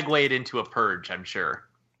going to segue it into a Purge, I'm sure.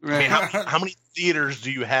 Right. I mean, how many theaters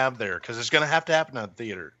do you have there? Because it's going to happen at a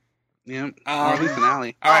theater. Yeah, or at least an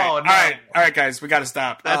alley. All right, all right, guys, we got to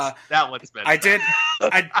stop. That one's been. I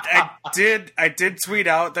did tweet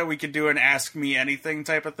out that we could do an Ask Me Anything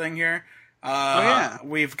type of thing here.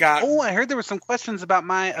 We've got. Oh, I heard there were some questions about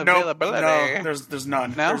my availability. No, there's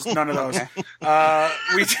none. No? There's none of those.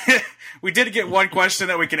 Okay. We did get one question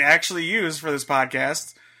that we can actually use for this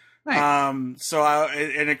podcast. Nice.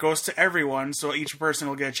 And it goes to everyone, so each person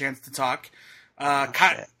will get a chance to talk.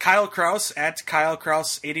 Kyle Kraus at Kyle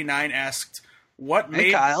Kraus 89 asked,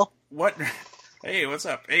 Hey, Kyle. Hey, what's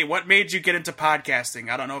up? Hey, what made you get into podcasting?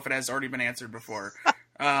 I don't know if it has already been answered before.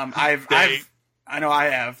 I know I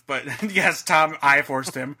have, but yes, Tom, I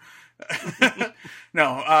forced him.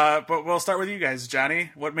 No, but we'll start with you guys.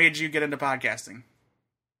 Johnny, what made you get into podcasting?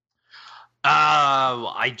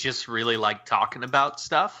 I just really like talking about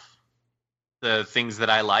stuff, the things that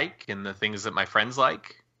I like and the things that my friends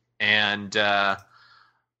like. And I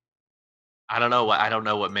don't know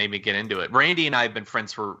what made me get into it. Randy and I have been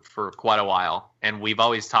friends for quite a while, and we've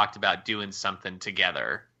always talked about doing something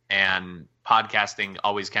together. And podcasting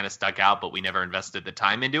always kind of stuck out, but we never invested the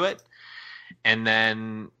time into it. And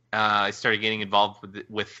then I started getting involved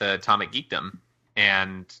with Atomic Geekdom,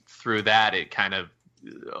 and through that, it kind of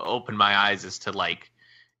opened my eyes as to like,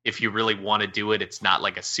 if you really want to do it, it's not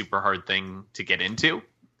like a super hard thing to get into.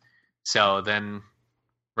 So then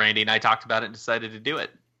Randy and I talked about it and decided to do it,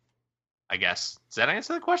 I guess. Does that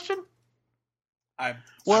answer the question?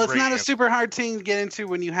 It's not a super hard thing to get into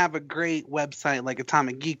when you have a great website like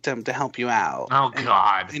Atomic Geekdom to help you out. Oh,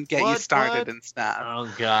 God. And get you started and stuff.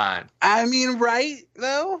 Oh, God. I mean, right,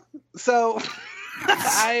 though? So,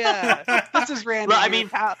 this is Randy. Well, I mean,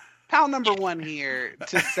 pal number one here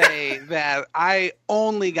to say that I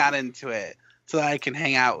only got into it so that I can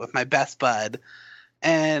hang out with my best bud.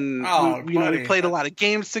 And we played a lot of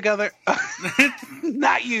games together.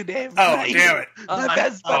 Not you, Dave. Oh, damn it! My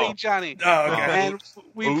best buddy, Johnny. Oh, okay. And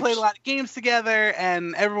we played a lot of games together,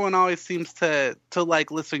 and everyone always seems to like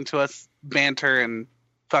listening to us banter and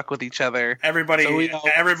fuck with each other. Everybody,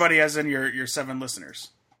 as in your 7 listeners.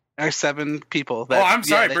 Our 7 people. I'm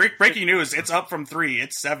sorry. Breaking news. It's up from 3.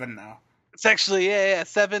 It's 7 now. It's actually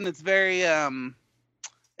 7. It's very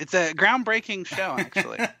it's a groundbreaking show,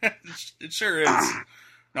 actually. It sure is.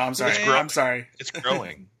 No, I'm sorry. I'm sorry. It's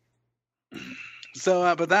growing.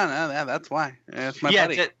 So, but that's why. It's my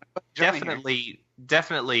buddy.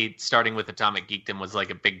 Definitely starting with Atomic Geekdom was like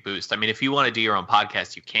a big boost. I mean, if you want to do your own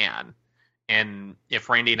podcast, you can. And if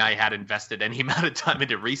Randy and I had invested any amount of time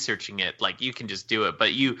into researching it, like, you can just do it. But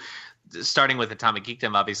starting with Atomic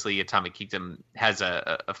Geekdom, obviously Atomic Geekdom has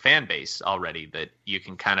a fan base already that you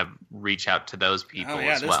can kind of reach out to those people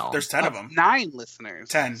as well. There's 10 of them. 9 listeners.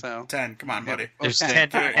 10. Come on, buddy. There's 10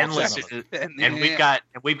 listeners, and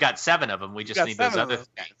we've got 7 of them. We just need those other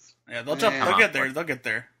guys. Yeah, they'll get there. They'll get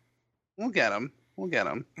there. We'll get them.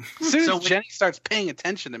 As soon as Jenny starts paying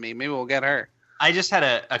attention to me, maybe we'll get her. I just had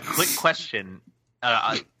a quick question.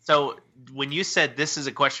 So when you said this is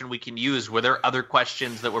a question we can use, were there other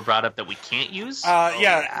questions that were brought up that we can't use?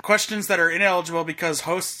 Questions that are ineligible because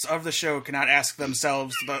hosts of the show cannot ask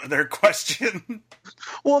themselves their question.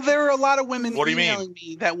 Well, there were a lot of women emailing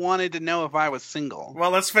me that wanted to know if I was single. Well,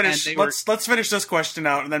 let's finish. Let's finish this question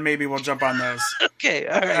out, and then maybe we'll jump on those. Okay,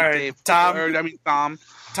 all right, Dave.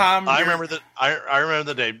 Tom. I remember that. I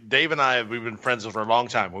remember the day. Dave and I, we've been friends for a long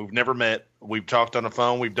time. We've never met. We've talked on the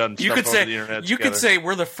phone. We've done stuff over the internet. You could say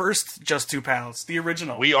we're the first Just Two Pals, the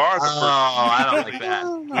original. We are the first. Oh, I don't like that.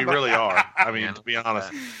 We really are. I mean, to be honest.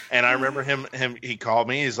 And I remember him. He called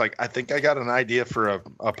me. He's like, "I think I got an idea for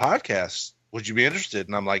a podcast. Would you be interested?"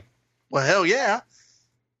 And I'm like, "Well, hell yeah!"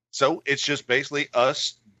 So it's just basically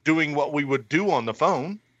us doing what we would do on the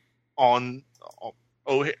phone,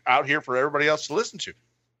 out here for everybody else to listen to.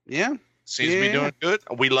 Yeah. Seems to be doing good.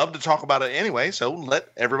 We love to talk about it anyway, so let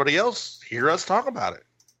everybody else hear us talk about it.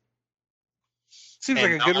 Seems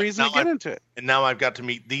like a good reason to get into it. And now I've got to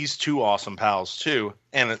meet these 2 awesome pals too,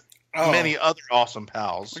 and many other awesome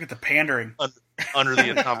pals. Look at the pandering under the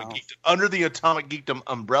Atomic Geekdom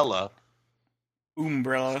umbrella.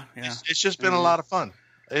 Yeah. It's just been a lot of fun.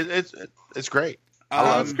 It's great.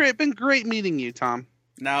 It's great. Been great meeting you, Tom.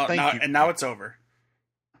 Now it's over.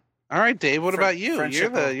 All right, Dave. What about you?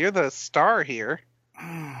 You're the star here.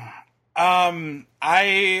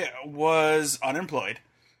 I was unemployed,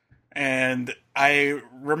 and I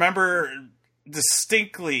remember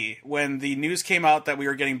distinctly when the news came out that we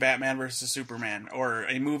were getting Batman versus Superman, or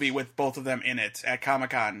a movie with both of them in it at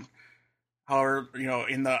Comic-Con. However,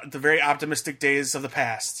 in the very optimistic days of the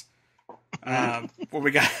past, Where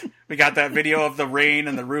we got that video of the rain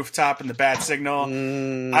and the rooftop and the bad signal.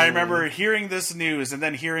 I remember hearing this news and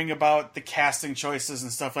then hearing about the casting choices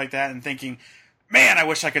and stuff like that and thinking, man, I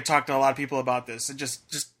wish I could talk to a lot of people about this and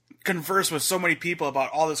just converse with so many people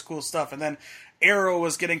about all this cool stuff. And then Arrow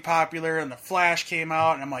was getting popular and The Flash came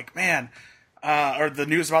out, and I'm like, man, or the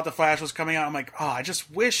news about The Flash was coming out. I'm like, oh, I just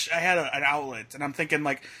wish I had an outlet. And I'm thinking,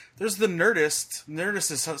 like, there's the Nerdist.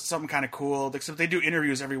 Nerdist is something kind of cool, except they do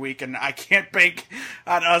interviews every week, and I can't bank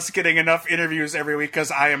on us getting enough interviews every week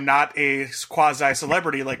because I am not a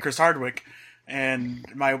quasi-celebrity like Chris Hardwick, and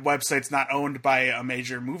my website's not owned by a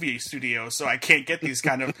major movie studio, so I can't get these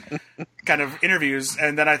kind of interviews.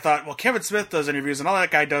 And then I thought, well, Kevin Smith does interviews, and all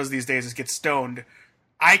that guy does these days is get stoned.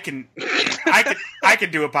 I can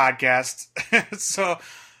do a podcast. So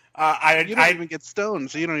you don't even get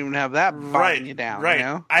stoned, so you don't even have that bogging you down. Right. You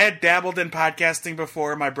know? I had dabbled in podcasting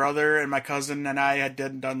before. My brother and my cousin and I had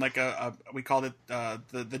done like we called it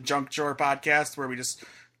the Junk Drawer podcast, where we just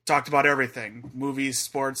talked about everything: movies,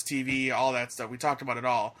 sports, TV, all that stuff. We talked about it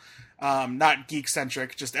all. Not geek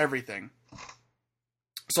centric, just everything.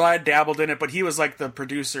 So I had dabbled in it, but he was like the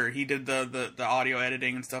producer. He did the audio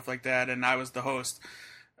editing and stuff like that, and I was the host.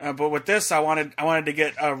 But with this, I wanted to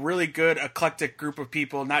get a really good eclectic group of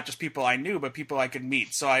people, not just people I knew, but people I could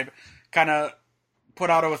meet. So I kind of put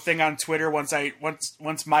out a thing on Twitter once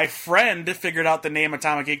my friend figured out the name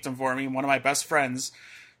Atomic Geekdom for me. One of my best friends,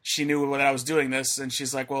 she knew that I was doing this, and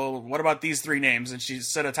she's like, "Well, what about these three names?" And she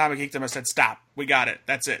said Atomic Geekdom. I said, "Stop, we got it.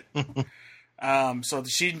 That's it." So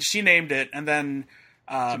she named it, and then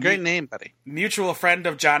it's a great name, buddy. Mutual friend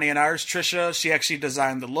of Johnny and ours, Trisha. She actually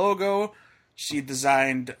designed the logo. She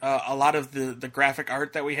designed a lot of the graphic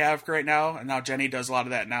art that we have right now, and now Jenny does a lot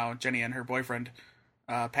of that now. Jenny and her boyfriend,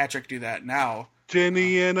 Patrick, do that now.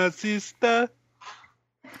 Jenny and a sister.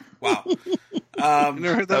 Wow. That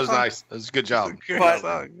was nice. That was a good job.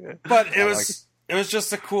 But it was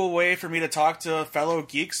just a cool way for me to talk to fellow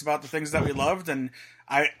geeks about the things that we loved, and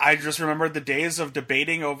I just remembered the days of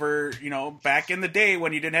debating over, back in the day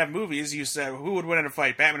when you didn't have movies, you said, who would win in a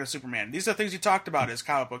fight, Batman or Superman? These are things you talked about as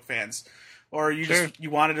comic book fans. Or you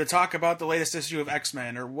wanted to talk about the latest issue of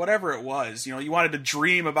X-Men or whatever it was. You wanted to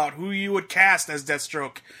dream about who you would cast as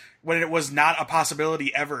Deathstroke when it was not a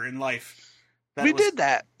possibility ever in life. We did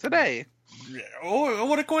that today. Oh,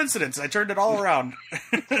 what a coincidence. I turned it all around.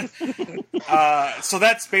 So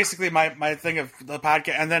that's basically my thing of the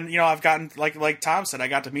podcast. And then, I've gotten, like Tom said, I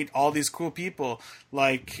got to meet all these cool people.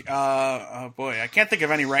 Like, oh boy, I can't think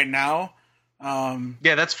of any right now.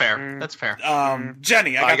 Yeah, that's fair. That's fair.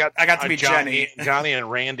 Jenny, I got to meet Jenny. Johnny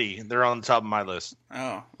and Randy, they're on the top of my list.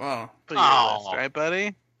 Oh, well. List, right,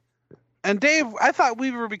 buddy? And Dave, I thought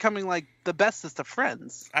we were becoming like the bestest of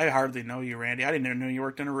friends. I hardly know you, Randy. I didn't even know you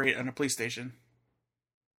worked in a police station.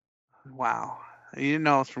 Wow, you didn't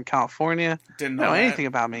know I was from California. Didn't know anything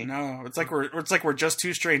about me. No, it's like we're just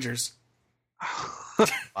two strangers.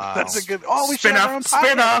 Wow. That's a good. Oh, we should have our own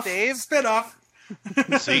podcast, Dave. Spin off.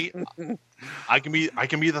 See, I can be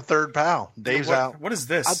the third pal. Dave's out. What is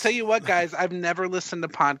this? I'll tell you what, guys. I've never listened to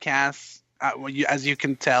podcasts. As you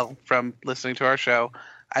can tell from listening to our show,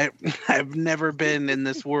 I've never been in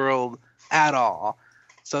this world at all.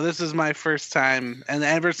 So this is my first time, and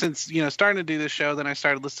ever since starting to do this show, then I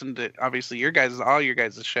started listening to obviously all your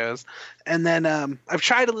guys' shows, and then I've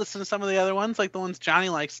tried to listen to some of the other ones, like the ones Johnny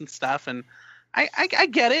likes and stuff, and I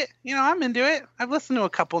get it. I'm into it. I've listened to a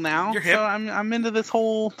couple now, You're hip. So I'm into this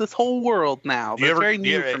whole world now. But it's very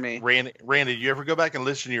new for me. Randy, do you ever go back and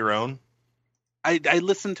listen to your own? I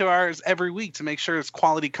listen to ours every week to make sure it's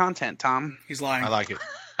quality content. Tom, he's lying. I like it.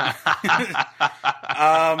 All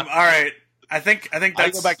right. I think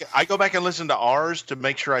that's... I go back and listen to ours to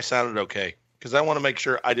make sure I sounded okay, because I want to make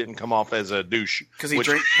sure I didn't come off as a douche. Because he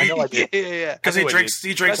drinks. I know I did. Yeah. Because he drinks.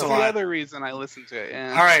 He drinks That's a lot. That's the other reason I listen to it.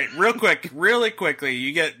 Yeah. All right, really quickly.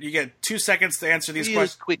 You get 2 seconds to answer these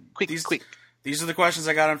questions. Quick. These are the questions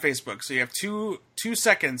I got on Facebook. So you have two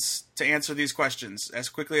seconds to answer these questions as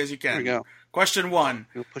quickly as you can. Here we go. Question 1.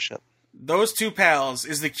 Push up. Those two pals,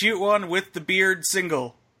 is the cute one with the beard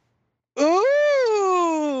single?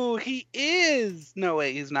 Ooh, he is. No,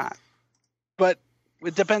 wait, he's not. But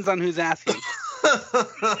it depends on who's asking.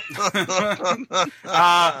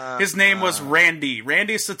 His name was Randy.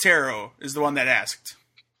 Randy Sotero is the one that asked.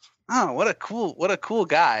 Oh, what a cool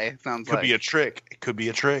guy. Sounds Could be a trick. It could be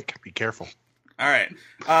a trick. Be careful. All right.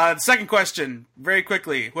 The second question, very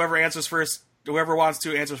quickly. Whoever wants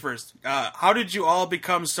to answers first. How did you all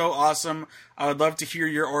become so awesome? I would love to hear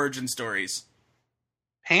your origin stories.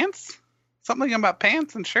 Pants? Something about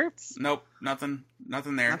pants and shirts? Nope, nothing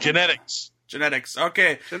there. Genetics. Genetics.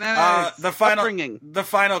 Okay. Genetics. The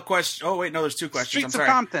final question. Oh wait, no, there's two questions. Streets of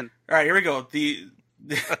Compton. All right, here we go. The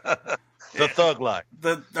thug life.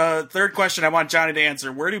 The third question I want Johnny to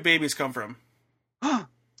answer. Where do babies come from?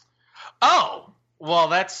 Oh,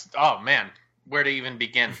 well, oh man, where to even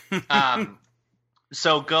begin?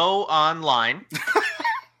 So go online.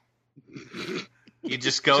 You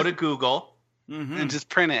just go to Google and just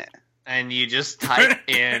print it. And you just type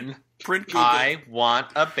in, I want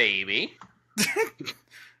a baby.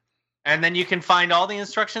 And then you can find all the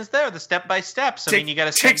instructions there, the step-by-steps. I mean, you got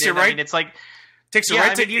to send it. I mean, it's like... Takes you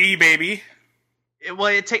right to eBaby. Well,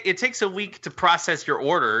 it takes a week to process your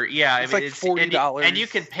order. Yeah, it's like $40, and you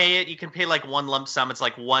can pay it. You can pay like one lump sum. It's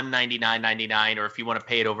like $199.99, or if you want to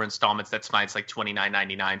pay it over installments, that's fine. It's like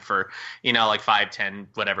 $29.99 for like 5, 10,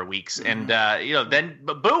 whatever weeks. And then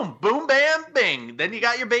boom, bam, bing. Then you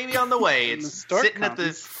got your baby on the way. It's sitting at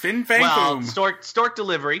the fin fang boom. Stork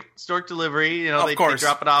delivery. They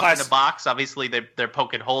drop it off in a box. Obviously, they're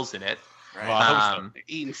poking holes in it. Right. Well,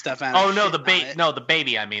 eating stuff out. The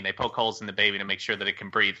baby. I mean, they poke holes in the baby to make sure that it can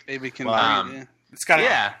breathe. Baby can breathe. Yeah. It's kind of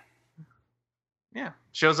yeah.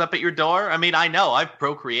 Shows up at your door. I mean, I know I've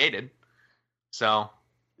procreated, so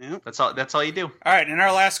that's all you do. All right, and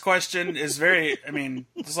our last question is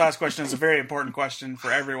this last question is a very important question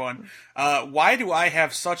for everyone. Why do I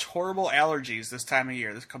have such horrible allergies this time of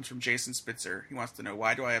year? This comes from Jason Spitzer. He wants to know,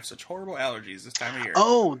 why do I have such horrible allergies this time of year?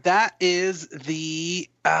 Oh, that is the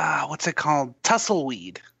what's it called?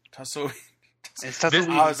 Tussleweed. Tussleweed. It's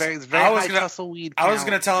tussleweed. It's very high tussleweed. I was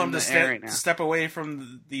going to tell him to step away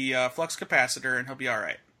from the flux capacitor, and he'll be all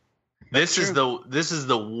right. This is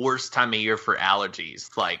the worst time of year for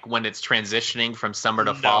allergies. Like when it's transitioning from summer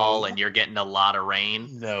to fall, and you're getting a lot of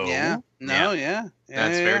rain. That's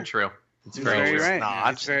very true. It's very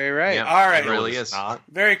right. It's very right. Yeah, all right, it really is.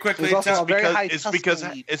 Very quickly,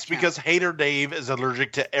 it's because Hater Dave is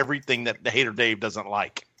allergic to everything that the Hater Dave doesn't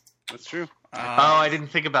like. That's true. I didn't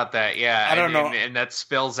think about that. Yeah, I don't know, and that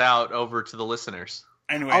spills out over to the listeners.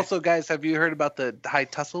 Anyway. Also, guys, have you heard about the high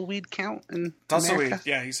tussleweed count in America?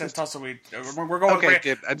 Yeah, he says tussleweed. We're going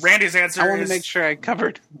good. Randy's answer. I want to make sure I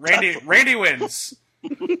covered. Randy wins.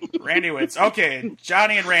 Randy wins. Okay,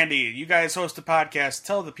 Johnny and Randy, you guys host a podcast.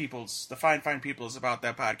 Tell the fine peoples about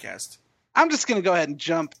that podcast. I'm just going to go ahead and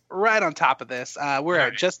jump right on top of this. We're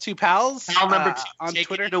at Just Two Pals. Pal number 2 on taking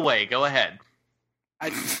Twitter. It away. Go ahead.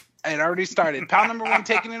 I had already started. Pal number 1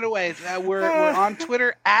 taking it away. We're on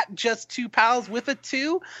Twitter at Just Two Pals with a 2.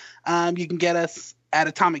 You can get us at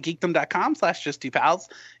atomicgeekdom.com/just2pals.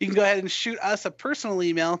 You can go ahead and shoot us a personal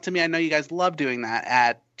email to me. I know you guys love doing that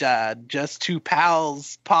at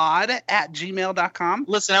just2palspod@gmail.com.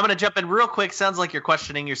 Listen, I'm going to jump in real quick. Sounds like you're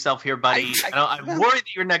questioning yourself here, buddy. I'm worried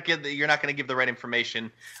that you're not going to give the right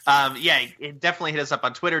information. Definitely hit us up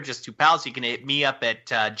on Twitter, Just Two Pals. You can hit me up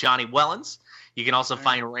at Johnny Wellens. You can also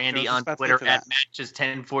find Randy on Twitter at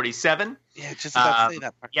Matches1047. Yeah, just about to say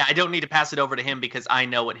that part. Yeah, I don't need to pass it over to him because I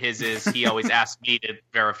know what his is. He always asks me to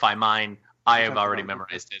verify mine. I have already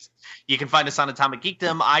memorized his. You can find us on Atomic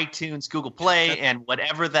Geekdom, iTunes, Google Play, and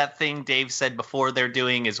whatever that thing Dave said before they're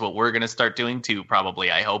doing is what we're going to start doing too, probably,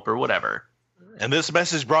 I hope, or whatever. And this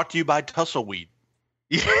message brought to you by Tussleweed.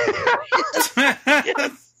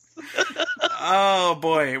 Oh,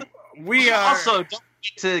 boy. We are... Also, don't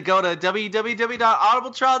to go to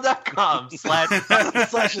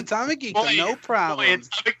www.audibletrial.com/Atomic Geekdom. No problem. Boy,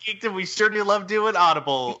 Atomic Geekdom, we sure do love doing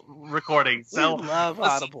Audible recordings. So we love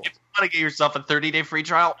Audible. If you want to get yourself a 30-day free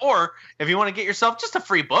trial, or if you want to get yourself just a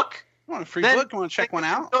free book. You want a free book? You want to check one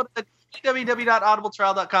out? Go to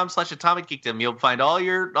www.audibletrial.com/Atomic Geekdom. You'll find all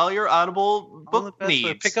your Audible book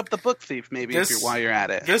needs. Pick up the Book Thief, maybe, while you're at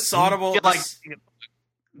it. This Audible...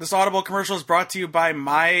 This Audible commercial is brought to you by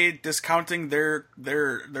my discounting their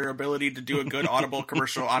ability to do a good Audible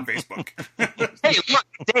commercial on Facebook. Hey, look,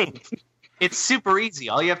 Dave, it's super easy.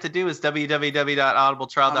 All you have to do is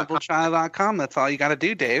www.audibletrial.com. That's all you got to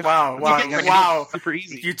do, Dave. Wow. Super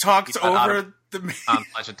easy. You talked over the...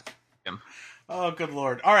 Oh, good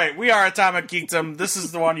Lord. All right, we are Atomic Geekdom. This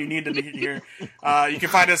is the one you need to hear. You can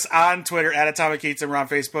find us on Twitter at Atomic Geekdom. We're on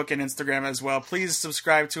Facebook and Instagram as well. Please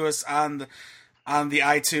subscribe to us on the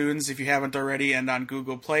iTunes if you haven't already, and on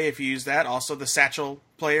Google Play if you use that. Also, the Satchel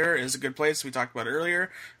player is a good place. We talked about it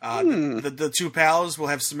earlier. The two pals will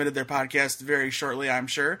have submitted their podcast very shortly, I'm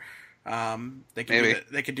sure. They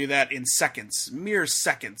can do that in seconds, mere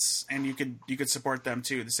seconds, and you could support them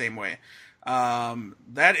too the same way.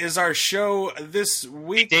 That is our show this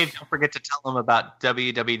week. Hey, Dave, don't forget to tell them about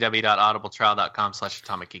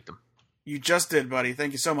www.audibletrial.com/Atomic Geekdom. You just did, buddy.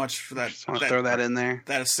 Thank you so much for that. Just want to throw that in there.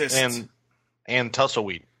 That assist. And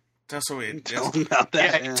Tussleweed. Tussleweed. Tell them about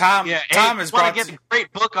that. Yeah. Tom has brought. Want to get a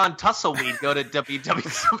great book on Tussleweed? Go to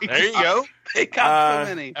www. There you go. They got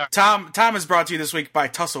so many. Tom is brought to you this week by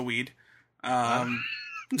Tussleweed. Tom,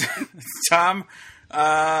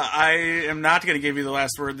 I am not going to give you the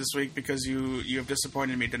last word this week because you have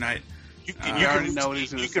disappointed me tonight. You can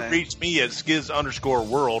reach me at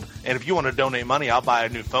skiz_world, and if you want to donate money, I'll buy a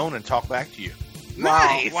new phone and talk back to you.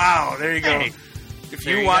 Nice. Wow, there you go. Hey. If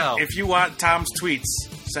you want Tom's tweets,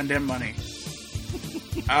 send him money.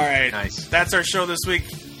 All right. Nice. That's our show this week.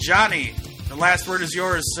 Johnny, the last word is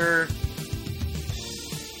yours, sir.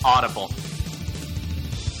 Audible.